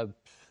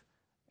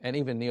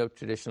even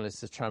neo-traditionalist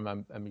is a term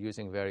I'm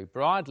using very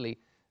broadly,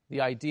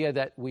 the idea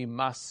that we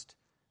must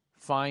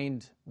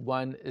find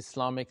one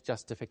Islamic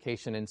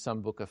justification in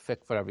some book of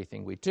fiqh for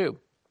everything we do.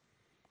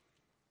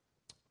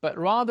 But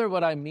rather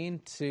what I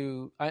mean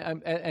to,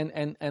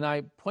 and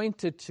I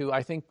pointed to,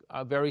 I think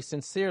very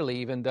sincerely,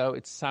 even though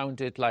it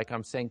sounded like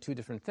I'm saying two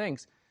different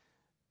things,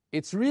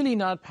 it's really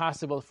not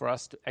possible for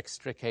us to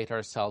extricate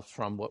ourselves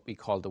from what we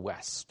call the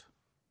West.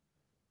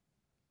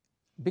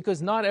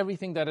 Because not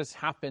everything that has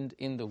happened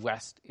in the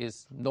West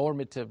is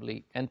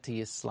normatively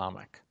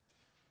anti-Islamic.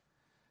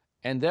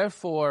 And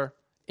therefore,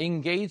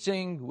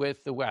 engaging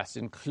with the West,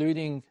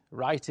 including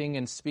writing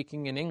and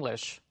speaking in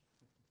English,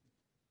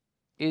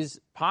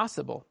 is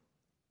possible.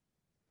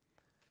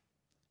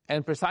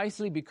 And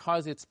precisely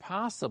because it's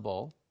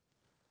possible,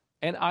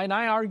 and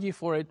I argue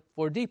for it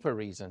for deeper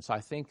reasons. I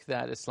think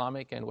that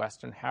Islamic and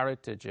Western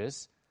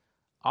heritages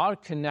are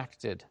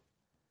connected,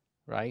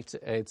 right?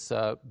 It's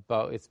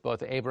both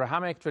the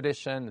Abrahamic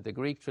tradition, the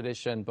Greek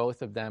tradition.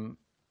 Both of them,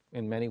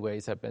 in many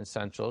ways, have been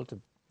central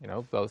to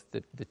both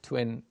the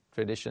twin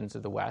traditions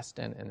of the West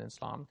and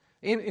Islam.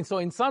 So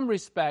in some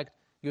respect,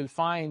 you'll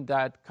find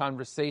that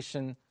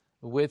conversation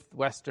with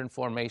Western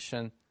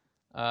formation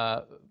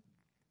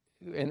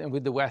and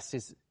with the West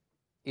is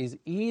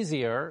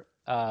easier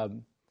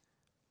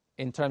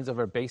in terms of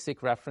our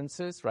basic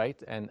references,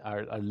 right, and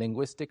our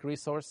linguistic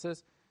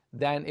resources,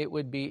 than it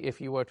would be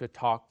if you were to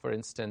talk, for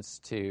instance,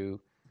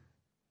 to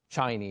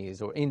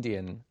Chinese or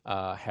Indian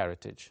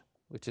heritage,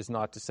 which is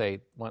not to say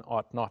one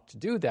ought not to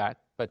do that,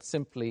 but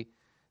simply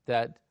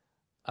that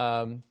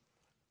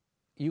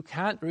you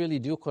can't really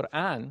do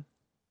Quran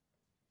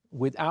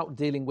without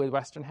dealing with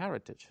Western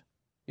heritage.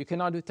 You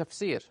cannot do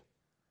tafsir,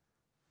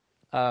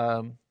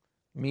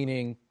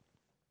 meaning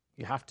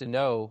you have to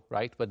know,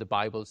 right, what the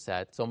Bible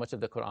said. So much of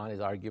the Quran is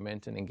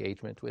argument and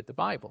engagement with the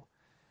Bible.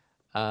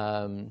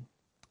 And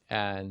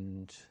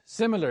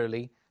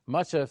similarly,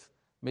 much of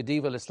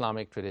medieval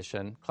Islamic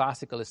tradition,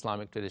 classical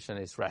Islamic tradition,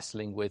 is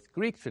wrestling with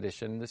Greek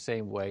tradition in the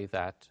same way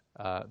that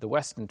the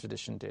Western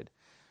tradition did.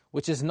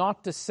 Which is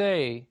not to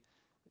say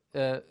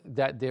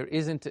that there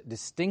isn't a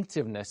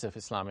distinctiveness of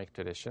Islamic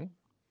tradition,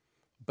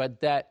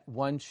 but that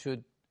one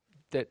should,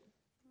 that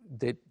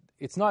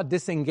it's not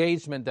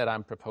disengagement that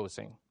I'm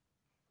proposing.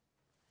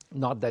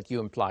 Not that you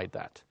implied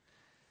that.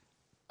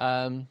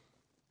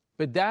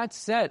 But that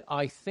said,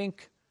 I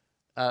think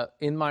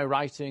in my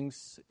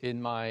writings,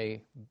 in my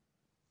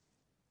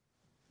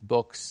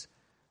books,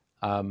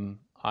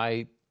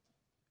 I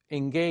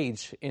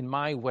engage in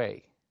my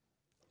way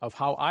of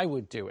how I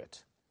would do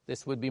it.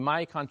 This would be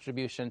my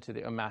contribution to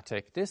the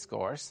ummatic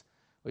discourse,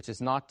 which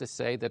is not to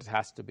say that it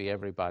has to be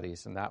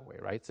everybody's in that way,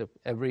 right? So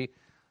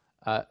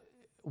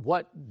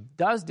what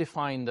does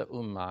define the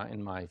ummah,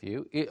 in my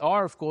view,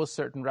 are, of course,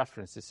 certain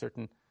references,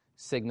 certain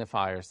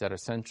signifiers that are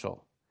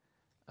central.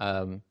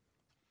 In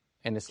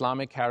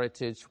Islamic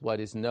heritage,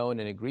 what is known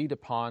and agreed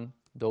upon,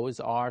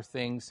 those are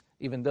things,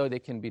 even though they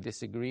can be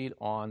disagreed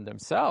on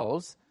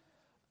themselves,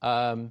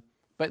 but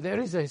there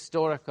is a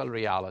historical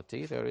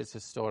reality, there is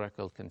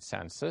historical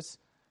consensus.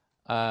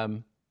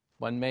 One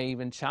may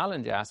even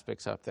challenge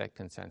aspects of that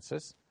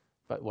consensus,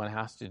 but one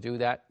has to do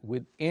that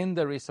within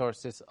the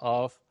resources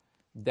of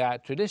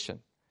that tradition.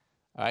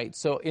 All right?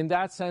 So in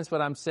that sense,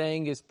 what I'm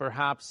saying is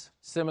perhaps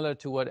similar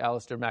to what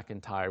Alistair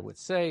MacIntyre would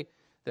say,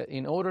 that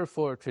in order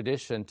for a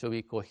tradition to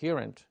be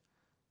coherent,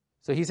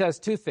 so he says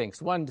two things.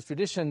 One, the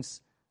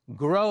traditions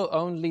grow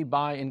only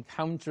by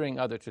encountering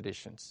other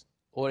traditions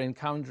or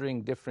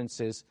encountering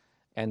differences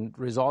and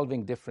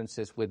resolving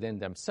differences within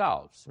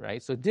themselves,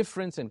 right? So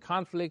difference and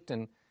conflict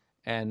and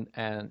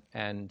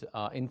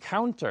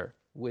encounter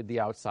with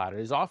the outsider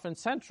is often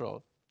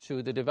central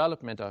to the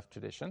development of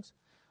traditions.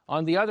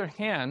 On the other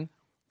hand,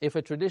 if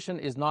a tradition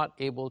is not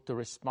able to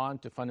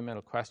respond to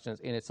fundamental questions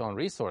in its own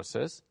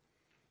resources,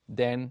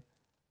 then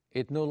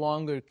it no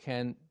longer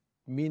can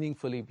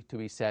meaningfully to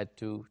be said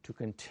to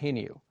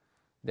continue.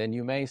 Then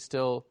you may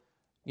still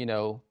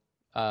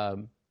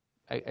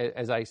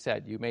as I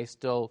said, you may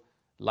still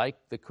like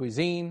the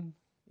cuisine,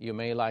 you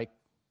may like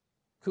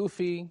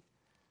kufi,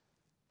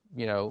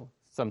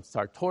 some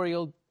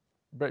sartorial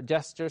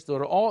gestures.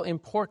 Those are all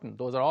important.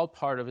 Those are all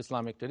part of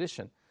Islamic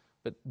tradition.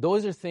 But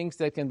those are things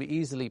that can be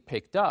easily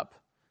picked up.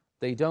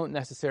 They don't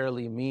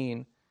necessarily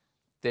mean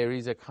there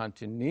is a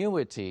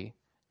continuity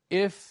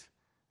if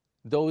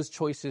those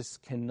choices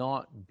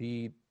cannot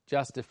be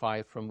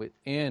justified from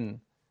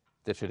within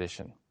the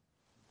tradition.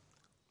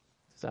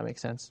 Does that make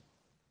sense?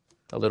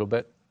 A little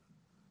bit?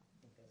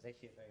 I think that's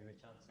actually a very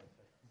rich answer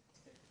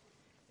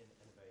in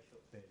a very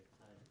short period of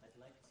time. I'd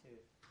like to...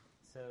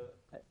 So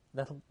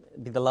that'll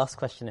be the last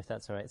question, if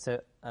that's all right.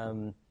 So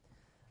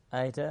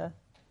Ida,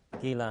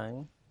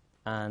 Gilang,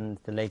 and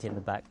the lady in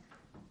the back.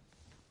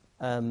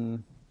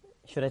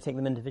 Should I take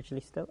them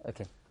individually still?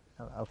 Okay.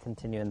 I'll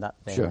continue in that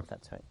vein, if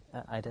that's right.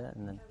 Ida,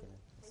 and then... Thank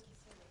you so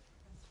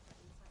much,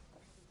 Professor, for the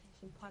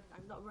presentation. Pardon,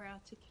 I'm not very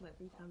articulate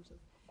in terms of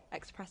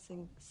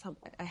expressing some...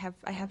 I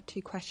have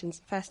two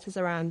questions. First is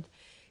around...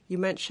 You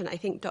mentioned, I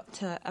think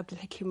Dr.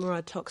 Abdul-Hakim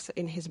Murad talks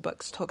in his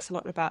books, talks a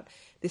lot about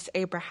this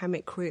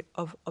Abrahamic root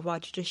of our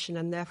tradition,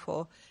 and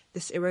therefore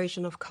this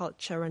erosion of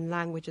culture and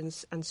language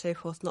and so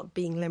forth not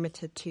being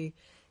limited to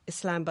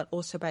Islam, but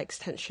also by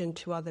extension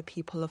to other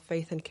people of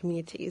faith and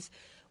communities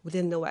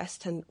within the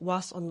West. And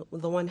whilst on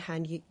the one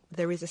hand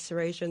there is this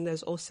erosion,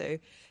 there's also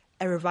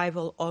a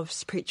revival of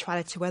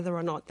spirituality, whether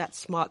or not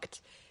that's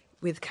marked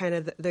with kind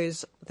of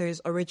those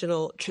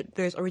original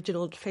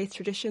faith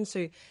traditions.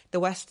 So the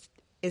West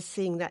is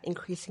seeing that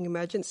increasing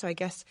emergence. So I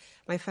guess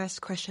my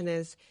first question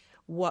is,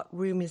 what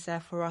room is there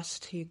for us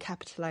to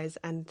capitalize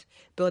and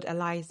build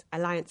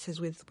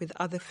alliances with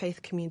other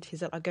faith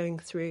communities that are going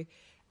through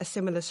a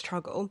similar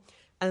struggle?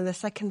 And the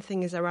second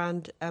thing is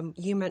around,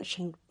 you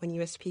mentioned when you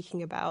were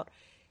speaking about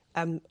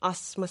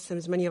us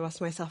Muslims, many of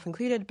us, myself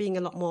included, being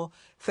a lot more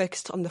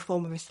focused on the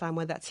form of Islam,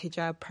 whether that's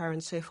hijab, prayer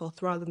and so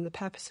forth, rather than the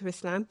purpose of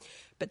Islam.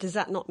 But does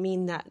that not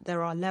mean that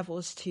there are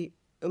levels to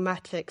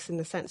ummatics in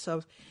the sense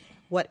of,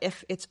 what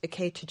if it's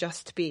okay to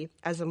just be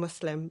as a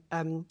Muslim,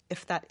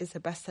 if that is the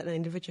best that an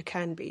individual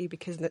can be?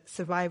 Because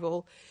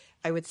survival,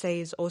 I would say,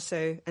 is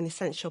also an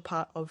essential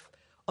part of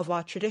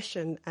our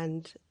tradition,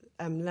 and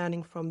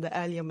learning from the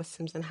earlier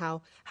Muslims and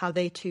how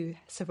they too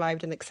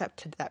survived and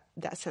accepted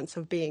that sense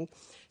of being.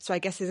 So I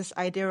guess is this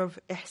idea of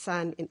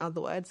ihsan, in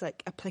other words,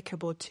 like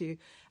applicable to...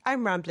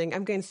 I'm rambling,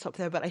 I'm going to stop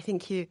there, but I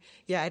think I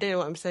don't know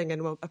what I'm saying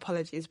anymore,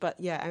 apologies, but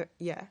yeah.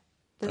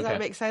 Does that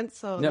make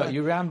sense? Or no,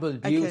 you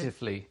rambled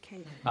beautifully.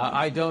 Okay.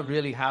 I don't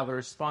really have a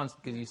response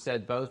because you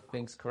said both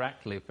things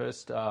correctly.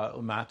 First,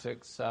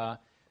 ummatics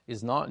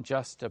is not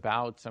just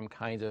about some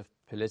kind of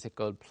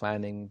political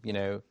planning,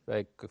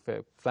 like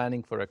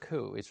planning for a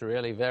coup. It's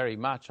really very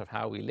much of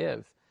how we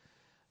live.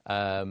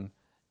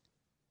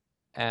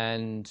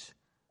 And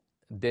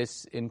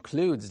this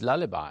includes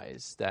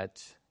lullabies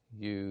that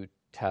you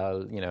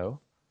tell,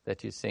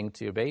 that you sing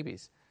to your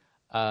babies.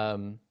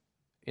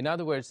 In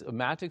other words,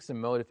 ummatics and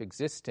mode of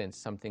existence,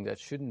 something that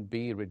shouldn't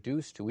be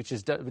reduced to, which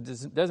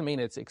doesn't mean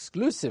it's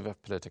exclusive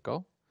of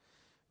political,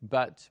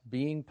 but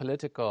being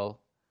political,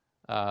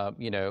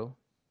 I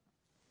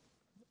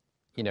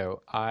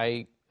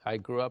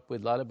grew up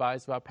with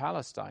lullabies about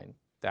Palestine.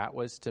 That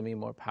was, to me,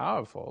 more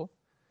powerful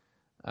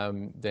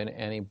than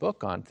any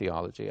book on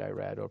theology I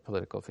read or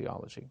political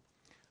theology.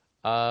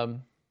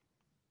 And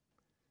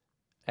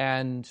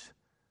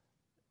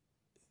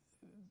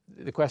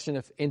the question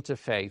of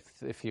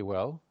interfaith, if you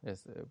will,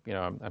 is,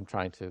 I'm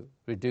trying to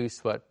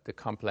reduce what the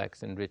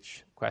complex and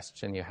rich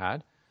question you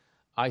had.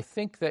 I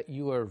think that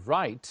you are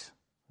right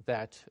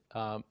that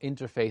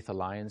interfaith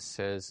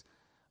alliances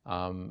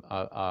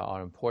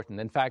are important.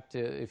 In fact,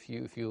 if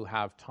you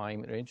have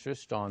time or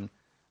interest on,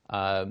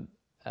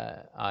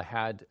 I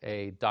had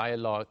a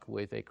dialogue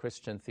with a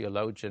Christian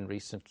theologian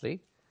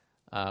recently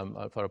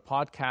for a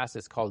podcast.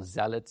 It's called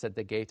Zealots at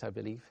the Gate, I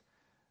believe.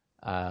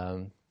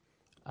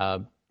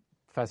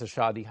 Professor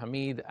Shadi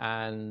Hamid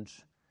and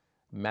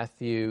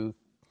Matthew,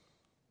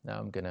 now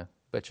I'm going to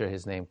butcher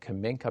his name,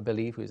 Kamink, I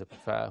believe, who's a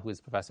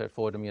professor at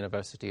Fordham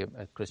University,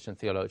 a Christian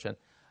theologian,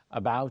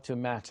 about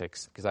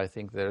ummatics, because I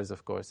think there is,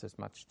 of course, as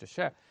much to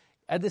share.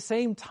 At the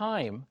same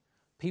time,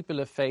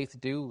 people of faith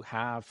do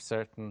have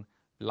certain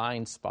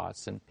blind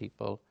spots, and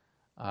people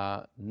who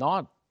are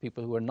not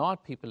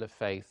people of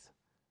faith,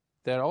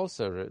 there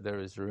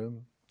is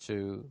room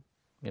to,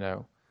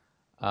 to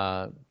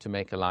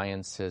make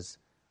alliances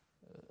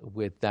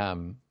with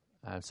them.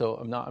 So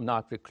I'm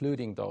not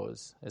precluding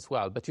those as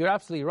well. But you're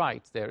absolutely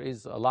right. There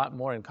is a lot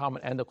more in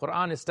common. And the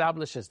Quran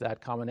establishes that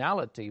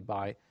commonality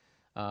by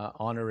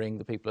honoring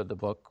the people of the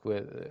book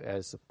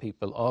as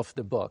people of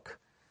the book.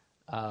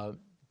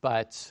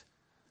 But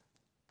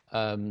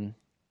the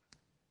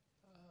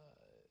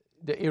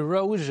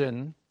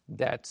erosion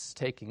that's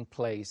taking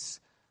place,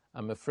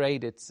 I'm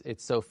afraid it's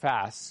so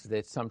fast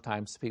that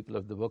sometimes people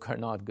of the book are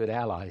not good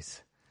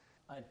allies.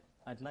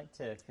 I'd like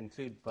to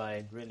conclude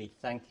by really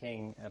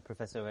thanking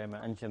Professor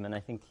Ovamir Anjum, and I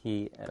think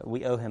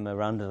we owe him a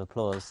round of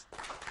applause.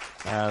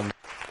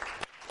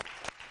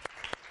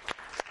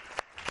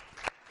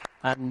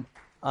 And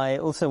I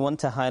also want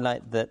to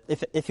highlight that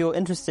if you're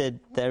interested,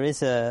 there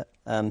is a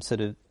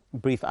sort of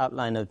brief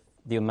outline of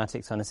the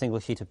Ummatics on a single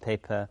sheet of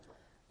paper.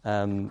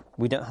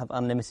 We don't have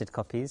unlimited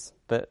copies,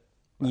 but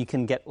you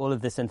can get all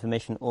of this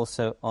information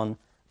also on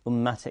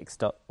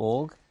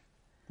ummatics.org.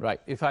 Right.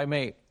 If I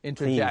may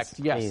interject,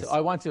 Please, yes, please.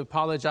 I want to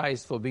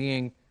apologize for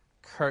being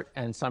curt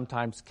and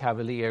sometimes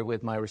cavalier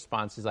with my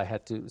responses. I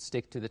had to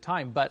stick to the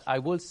time. But I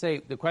will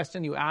say the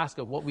question you ask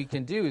of what we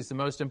can do is the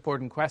most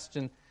important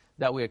question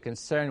that we are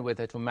concerned with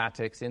at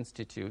Ummatics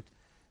Institute.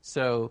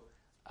 So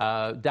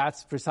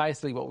that's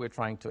precisely what we're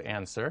trying to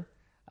answer.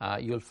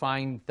 You'll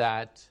find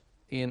that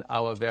in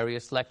our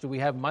various lectures, we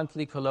have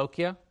monthly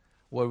colloquia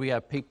where we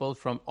have people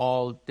from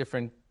all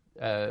different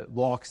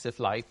walks of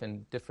life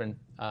and different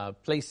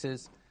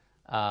places,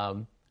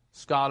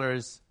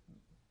 scholars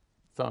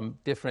from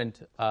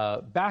different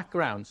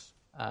backgrounds,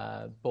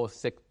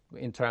 both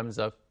in terms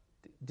of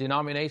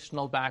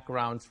denominational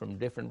backgrounds from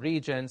different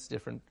regions,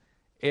 different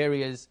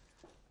areas,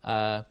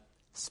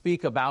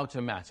 speak about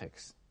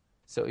ummatics.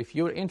 So if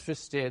you're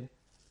interested,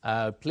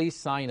 please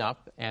sign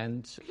up.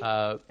 And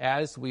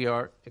as we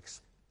are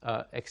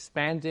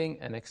expanding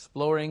and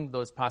exploring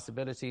those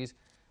possibilities,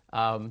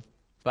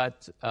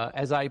 but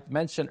as I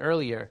mentioned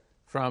earlier,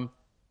 from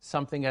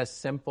something as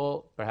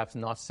simple, perhaps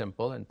not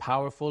simple, and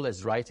powerful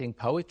as writing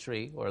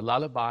poetry or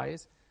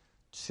lullabies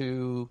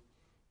to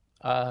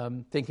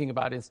thinking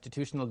about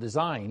institutional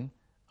design,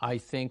 I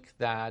think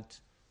that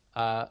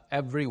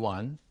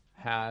everyone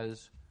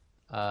has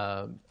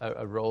a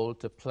role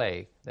to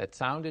play. That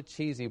sounded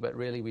cheesy, but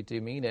really we do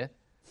mean it.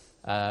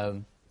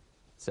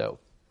 So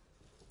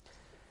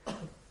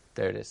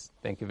there it is.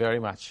 Thank you very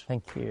much.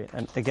 Thank you.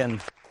 And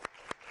again,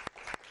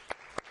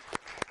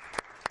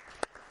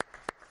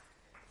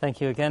 thank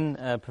you again,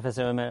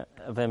 Professor Ovamir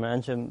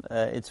Anjum.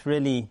 It's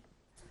really,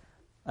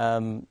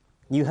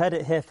 you heard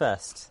it here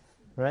first,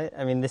 right?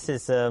 I mean, this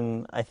is,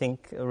 I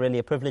think, really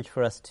a privilege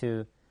for us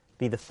to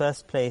be the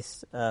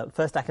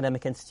first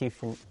academic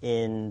institution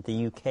in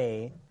the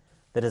UK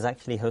that has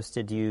actually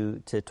hosted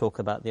you to talk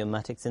about the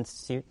Ummatics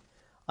Institute.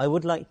 I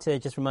would like to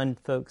just remind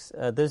folks,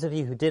 those of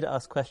you who did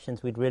ask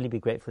questions, we'd really be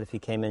grateful if you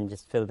came in and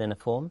just filled in a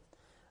form.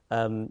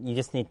 You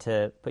just need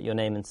to put your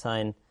name and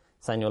sign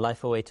your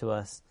life away to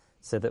us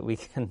so that we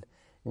can,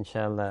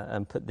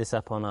 inshallah, put this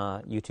up on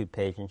our YouTube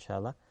page,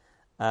 inshallah.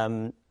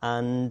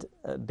 And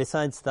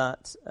besides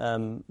that,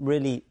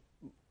 really,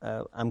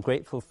 I'm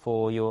grateful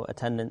for your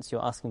attendance.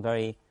 You're asking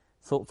very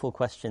thoughtful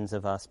questions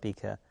of our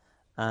speaker.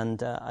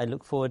 And I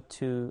look forward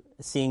to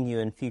seeing you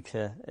in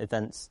future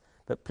events.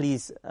 But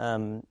please,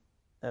 if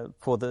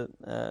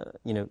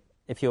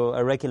you're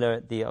a regular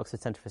at the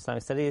Oxford Centre for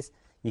Islamic Studies,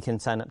 you can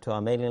sign up to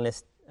our mailing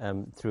list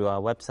through our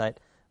website.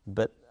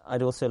 But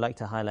I'd also like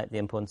to highlight the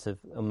importance of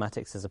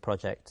Ummatics as a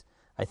project.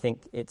 I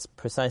think it's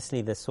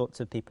precisely the sorts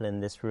of people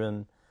in this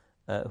room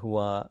who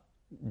are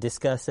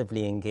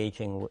discursively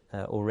engaging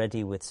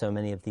already with so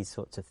many of these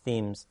sorts of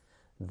themes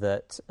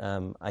that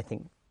I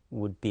think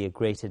would be a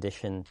great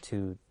addition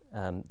to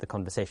the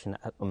conversation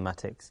at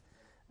Ummatics.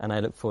 And I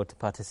look forward to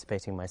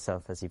participating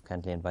myself as you've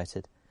kindly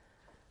invited.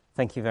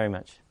 Thank you very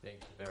much.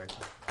 Thank you very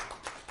much.